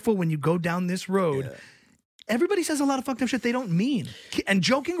very careful when you go down this road. Yeah. Everybody says a lot of fucked up shit they don't mean. And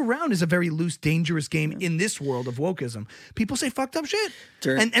joking around is a very loose, dangerous game in this world of wokeism. People say fucked up shit.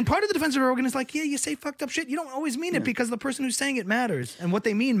 Sure. And part of the defense of Rogan is like, yeah, you say fucked up shit. You don't always mean it because the person who's saying it matters. And what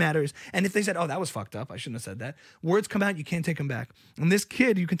they mean matters. And if they said, oh, that was fucked up, I shouldn't have said that. Words come out, you can't take them back. And this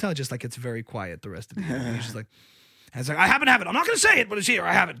kid, you can tell, just like it's very quiet the rest of the day. He's just like, I happen to have it. I'm not going to say it, but it's here.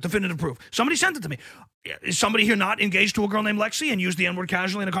 I have it. Definitive proof. Somebody sent it to me. Is somebody here not engaged to a girl named Lexi and used the N-word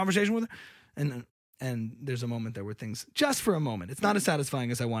casually in a conversation with her? And there's a moment there where things, just for a moment, it's not as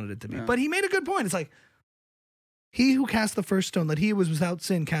satisfying as I wanted it to be. No. But he made a good point. It's like, he who cast the first stone, that he was without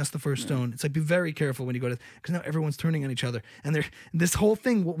sin, cast the first stone. It's like, be very careful when you go to, because now everyone's turning on each other. And this whole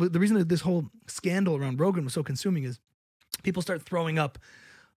thing, the reason that this whole scandal around Rogan was so consuming is people start throwing up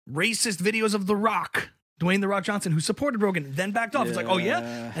racist videos of The Rock, Dwayne "The Rock" Johnson, who supported Rogan, then backed off. It's like, oh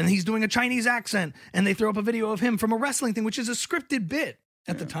yeah? And he's doing a Chinese accent. And they throw up a video of him from a wrestling thing, which is a scripted bit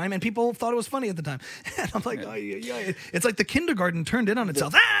at the time. And people thought it was funny at the time. And I'm like, oh, yeah. It's like the kindergarten turned in on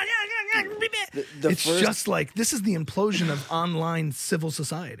itself. It's just like, this is the implosion of online civil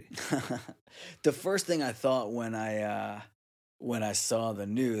society. The first thing I thought when I saw the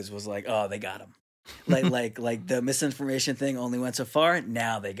news was like, oh, they got him. like the misinformation thing only went so far.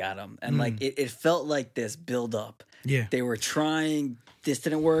 Now they got him, and like it felt like this build up. Yeah, they were trying. This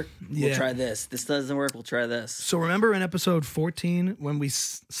didn't work. We'll try this. This doesn't work. We'll try this. So remember in episode 14 when we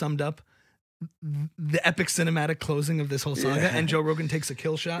summed up the epic cinematic closing of this whole saga, and Joe Rogan takes a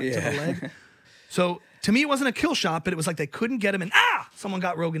kill shot to the leg. So to me, it wasn't a kill shot, but it was like they couldn't get him, and someone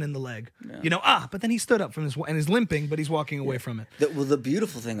got Rogan in the leg. Yeah. But then he stood up from his and is limping, but he's walking away from it. The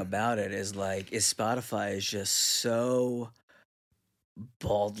beautiful thing about it is Spotify is just so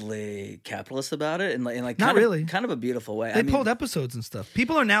baldly capitalist about it, and like not really kind of a beautiful way. They pulled episodes and stuff.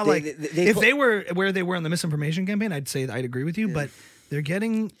 People are now if they were where they were in the misinformation campaign, I'd say I'd agree with you, but they're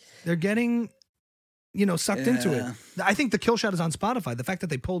getting sucked into it. I think the kill shot is on Spotify. The fact that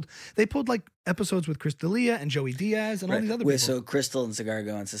they pulled like episodes with Chris D'Elia and Joey Diaz and all these other people. So Crystal and Cigar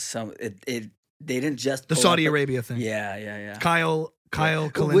go into they didn't just the Saudi Arabia thing. Yeah. Kyle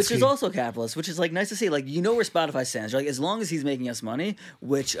Kulinski. Which is also capitalist, which is like nice to see. Like, where Spotify stands. Like, as long as he's making us money,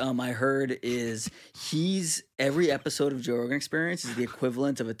 which I heard is every episode of Joe Rogan Experience is the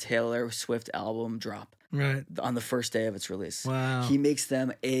equivalent of a Taylor Swift album drop. Right. On the first day of its release. Wow. He makes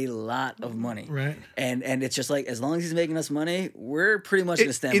them a lot of money. Right. And it's just like, as long as he's making us money, we're pretty much going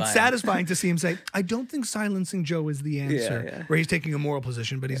to stand by him. It's satisfying to see him say, I don't think silencing Joe is the answer. Where he's taking a moral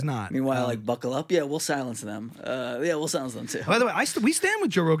position, but he's not. Meanwhile, buckle up. Yeah, we'll silence them. We'll silence them too. By the way, we stand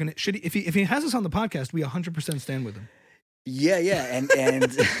with Joe Rogan. If he has us on the podcast, we 100% stand with him. Yeah. And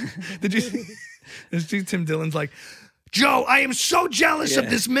Did you see Tim Dillon's like, Joe, I am so jealous of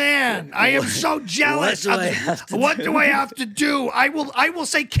this man. I am so jealous. What do I have to do? I will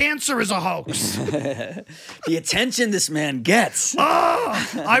say cancer is a hoax. The attention this man gets.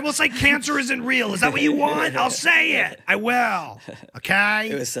 Oh, I will say cancer isn't real. Is that what you want? I'll say it. I will.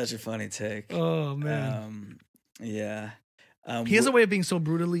 Okay? It was such a funny take. Oh, man. Yeah. He has a way of being so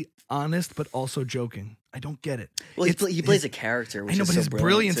brutally honest, but also joking. I don't get it. Well, he plays a character, which I know, is but so his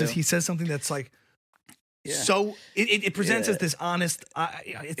brilliance too. is he says something that's like, so it presents as this honest.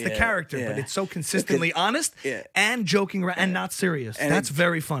 It's the character, but it's so consistently honest and joking around and not serious. And that's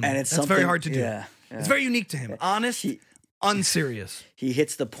very funny. And that's very hard to do. Yeah. It's very unique to him. Honest. Unserious. He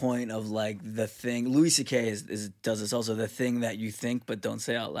hits the point of like the thing. Louis C.K. does this also. The thing that you think but don't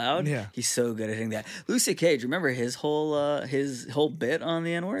say out loud. Yeah, he's so good at hitting that. Louis C.K. Do you remember his whole bit on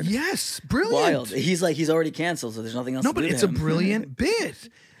the N-word? Yes, brilliant. Wild. He's already canceled, so there's nothing else. No, but it's a brilliant bit.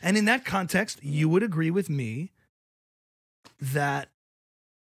 And in that context, you would agree with me that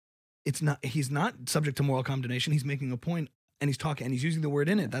he's not subject to moral condemnation. He's making a point. And he's talking, and he's using the word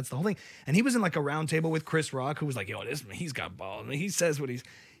in it. That's the whole thing. And he was in like a round table with Chris Rock, who was like, "Yo, he's got balls." And he says what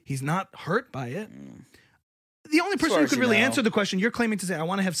he's not hurt by it. The only person who could really answer the question, you're claiming to say, "I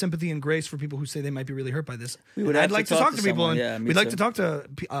want to have sympathy and grace for people who say they might be really hurt by this." I'd like to talk to people, and we'd like to talk to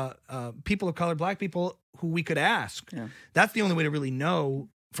people of color, black people who we could ask. Yeah. That's the only way to really know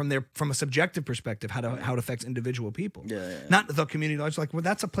from a subjective perspective how it affects individual people, not the community. It's like, well,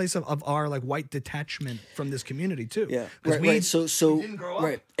 that's a place of our like white detachment from this community too. Yeah, right. So didn't grow up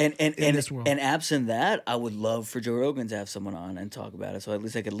right, and this world. And absent that, I would love for Joe Rogan to have someone on and talk about it, so at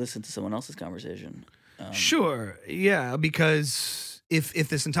least I could listen to someone else's conversation. Sure, yeah, because if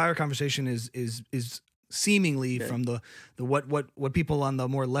this entire conversation is seemingly from the what people on the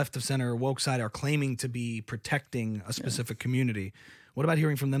more left of center or woke side are claiming to be protecting a specific community. What about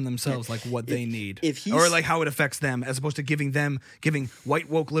hearing from them themselves, like what they need, or like how it affects them, as opposed to giving white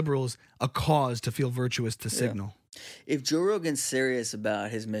woke liberals a cause to feel virtuous to signal? If Joe Rogan's serious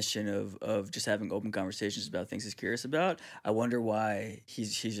about his mission of just having open conversations about things he's curious about, I wonder why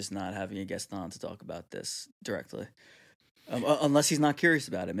he's just not having a guest on to talk about this directly. Unless he's not curious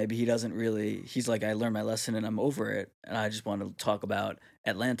about it. Maybe he doesn't really. He's like, I learned my lesson and I'm over it, and I just want to talk about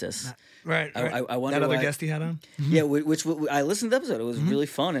Atlantis. Right. I wonder that other guest he had on. Yeah, which I listened to the episode. It was really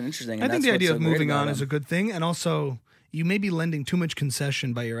fun and interesting. And I think the idea of moving on is a good thing, and also you may be lending too much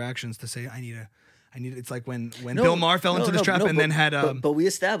concession by your actions to say, I need. It's like when Bill Maher fell into this trap and then had but we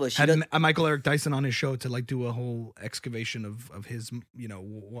established had Michael Eric Dyson on his show to like do a whole excavation of his Yeah.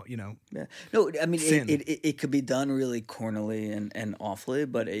 No, I mean it could be done really cornily and awfully,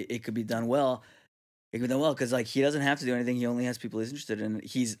 but it could be done well. It could be done well because like he doesn't have to do anything. He only has people he's interested in.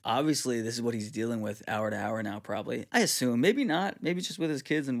 He's obviously this is what he's dealing with hour to hour now. Probably, I assume, maybe not. Maybe just with his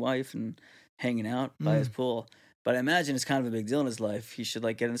kids and wife and hanging out by his pool. But I imagine it's kind of a big deal in his life. He should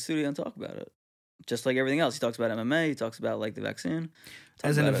like get in the studio and talk about it. Just like everything else. He talks about MMA. He talks about like the vaccine.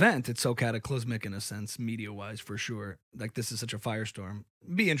 As an event, it's so cataclysmic in a sense, media-wise, for sure. Like this is such a firestorm.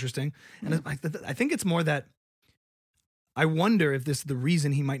 Be interesting. And I think it's more that I wonder if the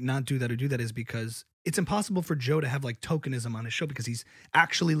reason he might not do that or do that is because it's impossible for Joe to have like tokenism on his show because he's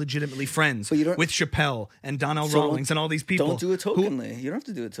actually legitimately friends with Chappelle and Donnell Rawlings and all these people. Don't do it tokenly. You don't have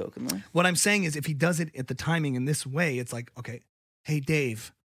to do it tokenly. What I'm saying is if he does it at the timing in this way, it's like, okay, hey,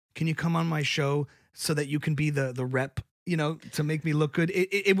 Dave, can you come on my show so that you can be the rep, to make me look good?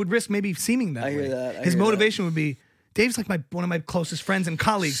 It would risk maybe seeming that way. I hear that. His motivation would be, Dave's like one of my closest friends and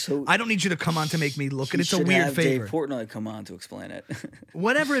colleagues. So I don't need you to come on to make me look good. It's a weird favor. Dave Portnoy come on to explain it.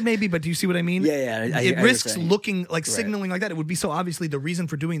 Whatever it may be, but do you see what I mean? Yeah. It risks looking like signaling like that. It would be so obviously the reason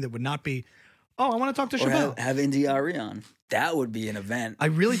for doing that would not be, I want to talk to Chappelle. Have Indy Ari on. That would be an event. I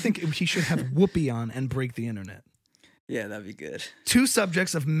really think he should have Whoopi on and break the internet. Yeah, that'd be good. Two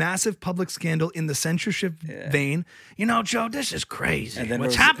subjects of massive public scandal in the censorship vein. Joe, this is crazy. And then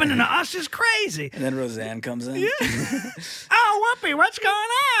what's happening to us is crazy. And then Roseanne comes in. Yeah. Oh, Whoopi, what's going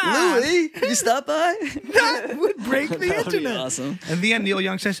on? Louis, you stop by? That would break the internet. Be awesome. And the end, Neil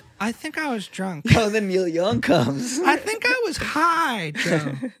Young says, I think I was drunk. Oh, then Neil Young comes. I think I was high,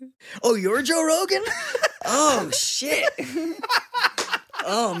 Joe. Oh, you're Joe Rogan? Oh, shit.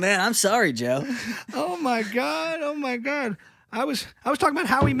 Oh man, I'm sorry, Joe. Oh my god. I was talking about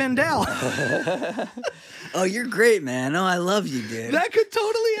Howie Mandel. Oh, you're great, man. Oh, I love you, dude. That could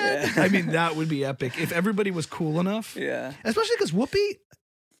totally happen. Yeah. I mean, that would be epic if everybody was cool enough. Yeah. Especially because Whoopi,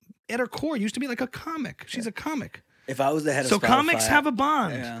 at her core, used to be like a comic. She's a comic. If I was the head of Spotify, comics have a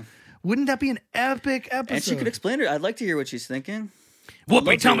bond. Yeah. Wouldn't that be an epic episode? And she could explain it. I'd like to hear what she's thinking.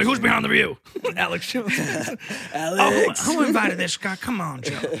 Whoopi, tell me who's behind the view. Alex Jones. Alex. Who invited this guy? Come on,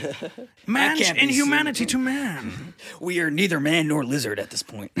 Joe. Man's inhumanity to man. We are neither man nor lizard at this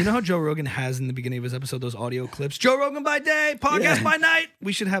point. You know how Joe Rogan has in the beginning of his episode those audio clips? Joe Rogan by day, podcast by night.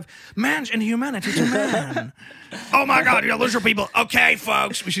 We should have man's inhumanity to man. Oh my God, you're lizard people. Okay,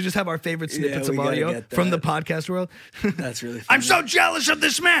 folks. We should just have our favorite snippets of audio from the podcast world. That's really funny. I'm so jealous of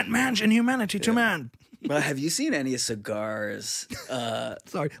this man. Man's inhumanity to man. But have you seen any cigars?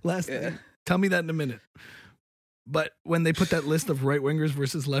 Sorry, last thing. Tell me that in a minute. But when they put that list of right wingers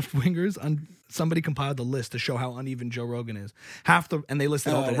versus left wingers, somebody compiled the list to show how uneven Joe Rogan is. And they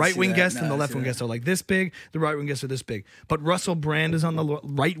listed all the right wing guests and the left wing guests are like this big. The right wing guests are this big. But Russell Brand is on the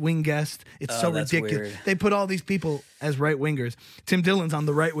right wing guest. It's so ridiculous. Weird. They put all these people as right wingers. Tim Dillon's on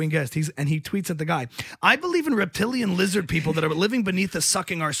the right wing guest. He tweets at the guy, "I believe in reptilian lizard people that are living beneath us,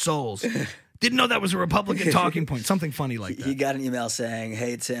 sucking our souls." Didn't know that was a Republican talking point. Something funny like that. He got an email saying,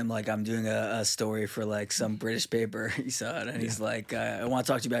 "Hey Tim, like I'm doing a story for like some British paper." He saw it and he's like, "I want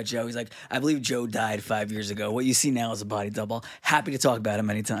to talk to you about Joe." He's like, "I believe Joe died 5 years ago. What you see now is a body double. Happy to talk about him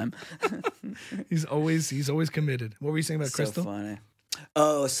anytime." He's always committed. What were you saying about Crystal? So funny.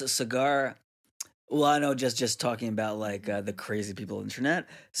 Oh, so Cigar. Well, I know just talking about like the crazy people on the internet.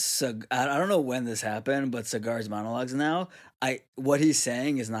 I don't know when this happened, but Cigar's monologues now. What he's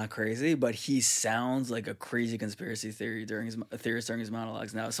saying is not crazy, but he sounds like a crazy conspiracy theorist during his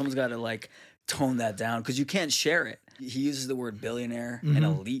monologues. Now, someone's got to like tone that down because you can't share it. He uses the word billionaire and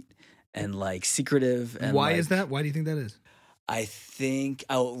elite and like secretive. And why is that? Why do you think that is? I think.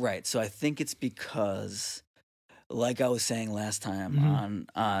 Oh, right. So I think it's because, like I was saying last time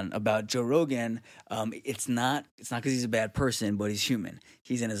on about Joe Rogan, it's not because he's a bad person, but he's human.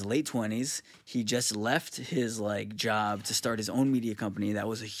 He's in his late 20s. He just left his like job to start his own media company that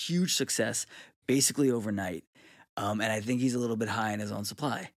was a huge success, basically overnight. And I think he's a little bit high in his own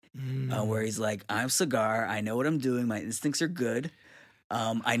supply, where he's like, "I'm Cigar. I know what I'm doing. My instincts are good.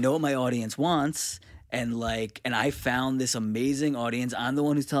 I know what my audience wants." And I found this amazing audience. I'm the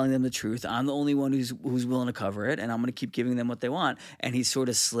one who's telling them the truth. I'm the only one who's willing to cover it, and I'm going to keep giving them what they want. And he sort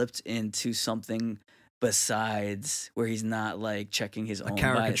of slipped into something besides where he's not like checking his own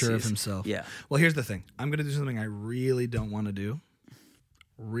caricature biases. of himself. Yeah. Well, here's the thing. I'm going to do something I really don't want to do.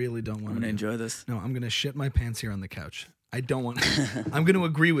 Really don't want to. I'm going to enjoy this. No, I'm going to shit my pants here on the couch. I don't want. I'm going to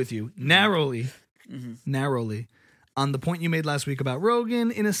agree with you narrowly. On the point you made last week about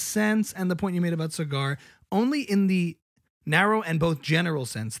Rogan, in a sense, and the point you made about Cigar, only in the narrow and both general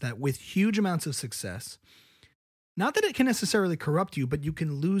sense that with huge amounts of success, not that it can necessarily corrupt you, but you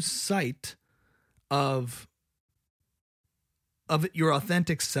can lose sight of your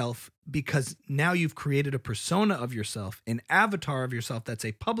authentic self because now you've created a persona of yourself, an avatar of yourself that's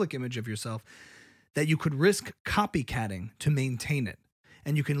a public image of yourself that you could risk copycatting to maintain it.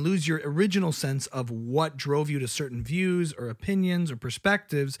 And you can lose your original sense of what drove you to certain views or opinions or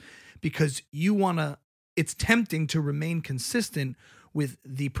perspectives because it's tempting to remain consistent with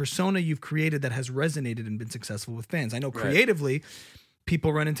the persona you've created that has resonated and been successful with fans. I know creatively,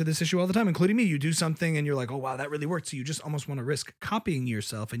 people run into this issue all the time, including me. You do something and you're like, "Oh, wow, that really worked." So you just almost want to risk copying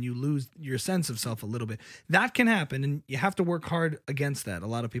yourself and you lose your sense of self a little bit. That can happen and you have to work hard against that. A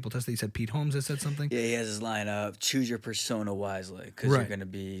lot of people test that. You said Pete Holmes has said something. Yeah, he has his line of choose your persona wisely because you're going to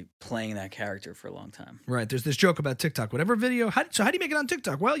be playing that character for a long time. Right. There's this joke about TikTok. Whatever video. How do you make it on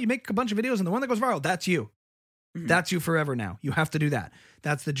TikTok? Well, you make a bunch of videos and the one that goes viral, that's you. Mm-hmm. That's you forever now. You have to do that.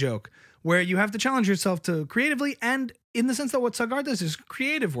 That's the joke. Where you have to challenge yourself to creatively and in the sense that what Cigar does is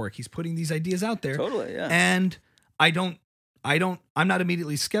creative work. He's putting these ideas out there. Totally, yeah. And I'm not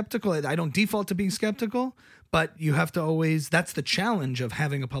immediately skeptical. I don't default to being skeptical, but you have to always, that's the challenge of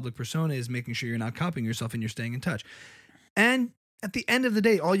having a public persona is making sure you're not copying yourself and you're staying in touch. And at the end of the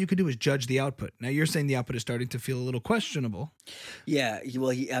day, all you could do is judge the output. Now you're saying the output is starting to feel a little questionable. Yeah.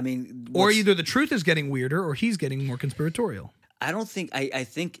 Well, or either the truth is getting weirder or he's getting more conspiratorial. I don't think I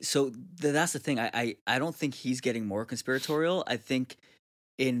think so. That's the thing. I don't think he's getting more conspiratorial. I think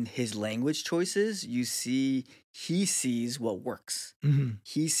in his language choices, you see he sees what works. Mm-hmm.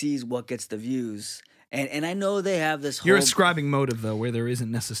 He sees what gets the views. And I know they have this whole... You're ascribing motive, though, where there isn't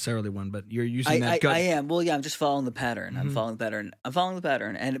necessarily one, but you're using that gut... I am. Well, yeah, I'm just following the pattern. I'm following the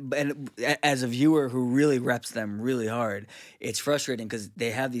pattern. And as a viewer who really reps them really hard, it's frustrating because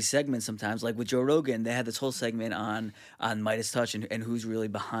they have these segments sometimes. Like with Joe Rogan, they had this whole segment on Midas Touch and who's really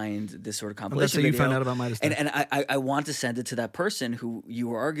behind this sort of compilation video. That's how you find out about Midas Touch. And I want to send it to that person who you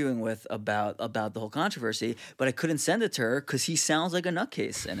were arguing with about the whole controversy, but I couldn't send it to her because he sounds like a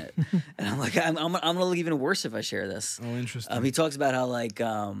nutcase in it. And I'm like, I'm gonna look even worse if I share this. Oh, interesting. He talks about how like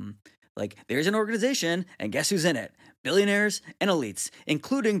there's an organization and guess who's in it? Billionaires and elites,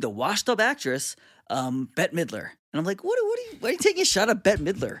 including the washed-up actress Bette Midler. And I'm like, why are you taking a shot at Bette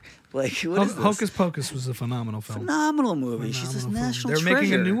Midler? Like, what is this? Hocus Pocus was a phenomenal film. Phenomenal movie. She's this national treasure. They're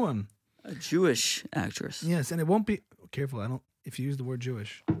making a new one. A Jewish actress. Yes, and it won't be careful. If you use the word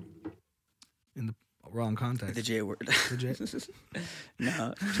Jewish in the wrong context. The J word. The J.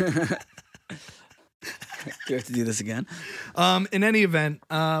 No. Do I have to do this again? In any event,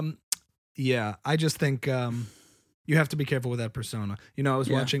 yeah, I just think you have to be careful with that persona. You know,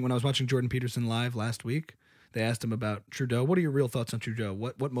 when I was watching Jordan Peterson live last week, They asked him about Trudeau. What are your real thoughts on Trudeau?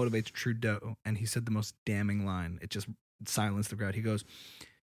 What motivates Trudeau? And he said the most damning line. It just silenced the crowd. He goes,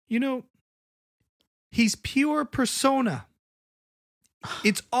 he's pure persona.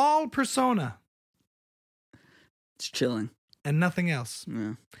 It's all persona. It's chilling. And nothing else.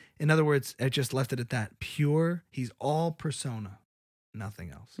 Yeah. In other words, I just left it at that. Pure, he's all persona. Nothing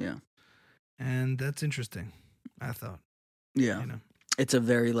else. Yeah. And that's interesting, I thought. Yeah. It's a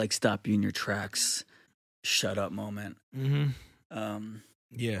very like stop you in your tracks, shut up moment. Mm-hmm.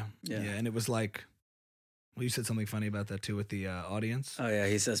 Yeah. And it was like, well, you said something funny about that too with the audience. Oh yeah,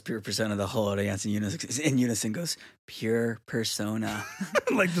 he says pure persona. The whole audience in unison goes pure persona,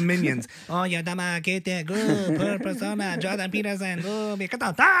 like the Minions. Oh yeah, dama, get that good pure persona. Jordan Peterson, go be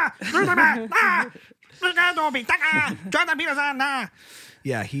Jordan Peterson.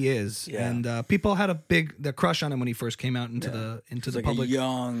 Yeah, he is, and people had the crush on him when he first came out into the like public. A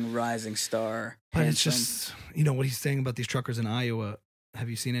young rising star, but handsome. It's just what he's saying about these truckers in Iowa. Have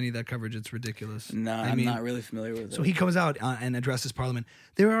you seen any of that coverage? It's ridiculous. No, I'm not really familiar with it. So he comes out and addresses Parliament.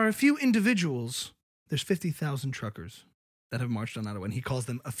 There are a few individuals. There's 50,000 truckers that have marched on Ottawa, and he calls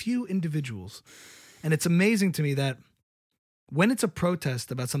them a few individuals. And it's amazing to me that when it's a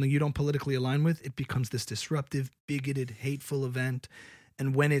protest about something you don't politically align with, it becomes this disruptive, bigoted, hateful event.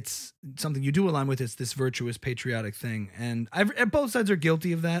 And when it's something you do align with, it's this virtuous, patriotic thing. And both sides are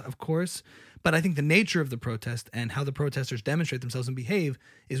guilty of that, of course. But I think the nature of the protest and how the protesters demonstrate themselves and behave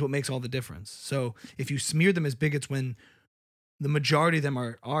is what makes all the difference. So if you smear them as bigots when the majority of them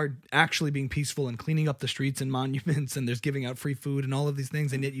are actually being peaceful and cleaning up the streets and monuments and there's giving out free food and all of these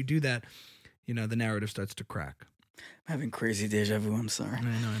things, and yet you do that, the narrative starts to crack. I'm having crazy deja vu. I'm sorry.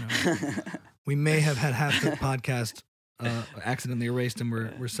 I know. We may have had half the podcast accidentally erased and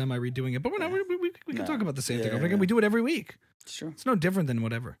we're semi-redoing it. But we're not, we can talk about the same thing over again. We do it every week. It's true. It's no different than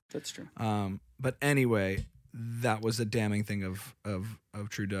whatever. That's true. But anyway, that was a damning thing of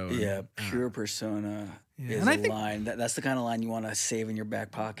Trudeau. Yeah, pure persona is a line. That's the kind of line you want to save in your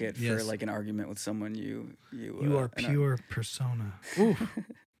back pocket for like an argument with someone you are pure persona. Ooh.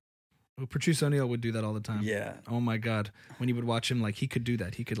 Well, Patrice O'Neill would do that all the time. Yeah. Oh my God. When you would watch him, like he could do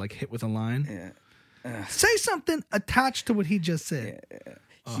that. He could like hit with a line. Yeah. Say something attached to what he just said. Yeah.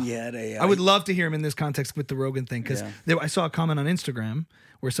 He had I would love to hear him in this context with the Rogan thing because I saw a comment on Instagram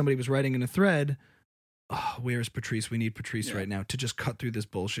where somebody was writing in a thread, where's Patrice? We need Patrice right now to just cut through this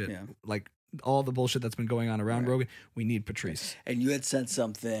bullshit. Yeah. Like all the bullshit that's been going on around Rogan. We need Patrice. And you had said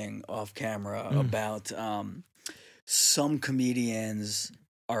something off camera about some comedians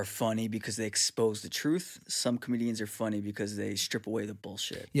are funny because they expose the truth. Some comedians are funny because they strip away the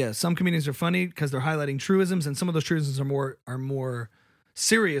bullshit. Yeah, some comedians are funny because they're highlighting truisms, and some of those truisms are more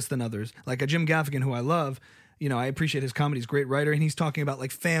serious than others. Like a Jim Gaffigan, who I love, I appreciate his comedy. He's a great writer, and he's talking about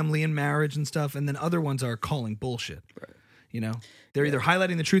like family and marriage and stuff. And then other ones are calling bullshit. Right. They're either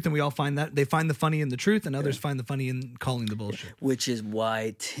highlighting the truth, and we all find that they find the funny in the truth, and others find the funny in calling the bullshit. Which is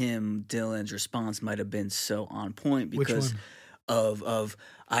why Tim Dillon's response might have been so on point because of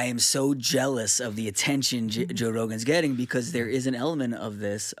I am so jealous of the attention Joe Rogan's getting because there is an element of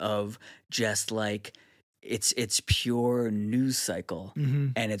this of just like it's pure news cycle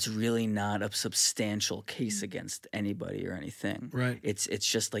and it's really not a substantial case against anybody or anything. Right. It's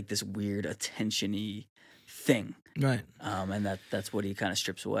just like this weird attention-y thing. Right. And that's what he kind of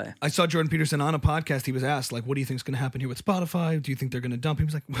strips away. I saw Jordan Peterson on a podcast. He was asked, like, what do you think is going to happen here with Spotify? Do you think they're going to dump him? He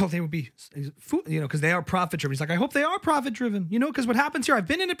was like, well, they would be, because they are profit-driven. He's like, I hope they are profit-driven, because what happens here, I've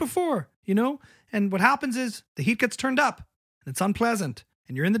been in it before, and what happens is the heat gets turned up and it's unpleasant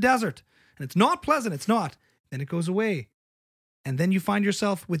and you're in the desert and it's not pleasant. It's not. Then it goes away. And then you find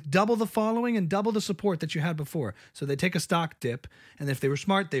yourself with double the following and double the support that you had before. So they take a stock dip, and if they were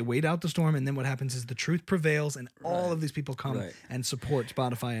smart, they wait out the storm, and then what happens is the truth prevails, and all of these people come and support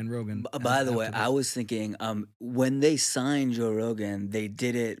Spotify and Rogan. By the way, I was thinking when they signed Joe Rogan, they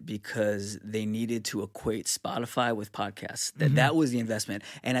did it because they needed to equate Spotify with podcasts. That was the investment.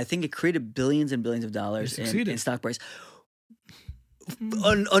 And I think it created billions and billions of dollars in stock price.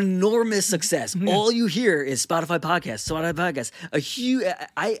 An enormous success. All you hear is Spotify podcasts. A huge.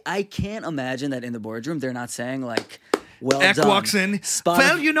 I can't imagine that in the boardroom they're not saying like, "Well Ek done." walks in.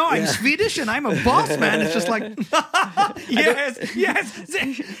 Well, I'm Swedish and I'm a boss man. It's just like, yes.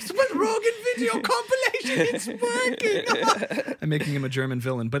 But Rogan video compilation, it's working. I'm making him a German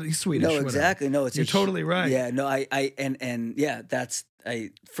villain, but he's Swedish. No, exactly. No, you're totally right. Yeah, no, that's.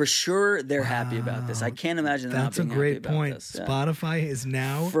 For sure they're happy about this. I can't imagine them not being happy about this. That's a great point. Yeah. Spotify is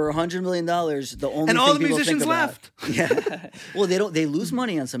now for $100 million. The only and thing all the people musicians think about, left. Yeah. Well, they lose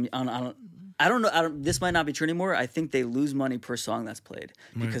money on some. On I don't know. This might not be true anymore. I think they lose money per song that's played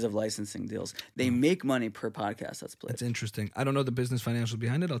because of licensing deals. They make money per podcast that's played. That's interesting. I don't know the business financials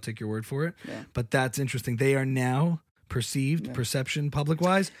behind it. I'll take your word for it. Yeah. But that's interesting. They are now perception,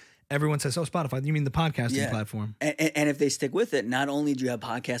 public-wise. Everyone says, "Oh, Spotify." You mean the podcasting platform? And if they stick with it, not only do you have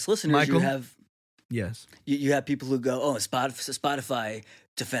podcast listeners, Michael? you have Yes. you have people who go, "Oh, Spotify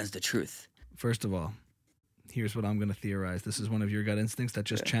defends the truth." First of all, here's what I'm going to theorize. This is one of your gut instincts that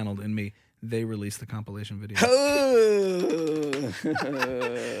just channeled in me. They released the compilation video.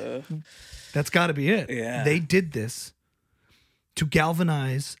 That's got to be it. Yeah. They did this to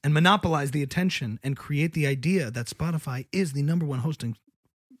galvanize and monopolize the attention and create the idea that Spotify is the number one hosting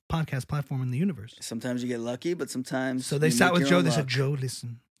podcast platform in the universe. Sometimes you get lucky, but sometimes So they you sat make with your Joe. own They luck. said, "Joe,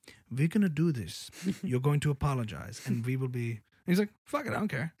 listen, we're going to do this. You're going to apologize, and we will be..." He's like, "Fuck it, I don't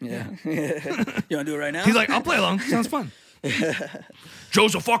care." Yeah. You want to do it right now? He's like, "I'll play along. Sounds fun."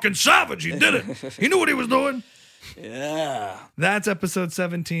 Joe's a fucking savage. He did it. He knew what he was doing. Yeah. That's episode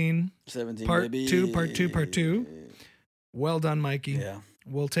 17. 17, Part baby. 2. Well done, Mikey. Yeah.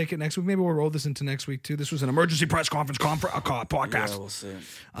 We'll take it next week. Maybe we'll roll this into next week, too. This was an emergency press conference podcast. Yeah, we'll see.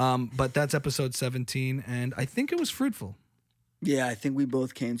 But that's episode 17, and I think it was fruitful. Yeah, I think we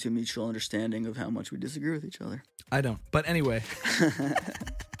both came to a mutual understanding of how much we disagree with each other. I don't. But anyway,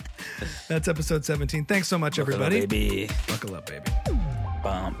 that's episode 17. Thanks so much, everybody. Buckle up, baby. Buckle up, baby.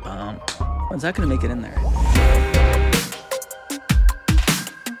 Bum, bum. When's that going to make it in there?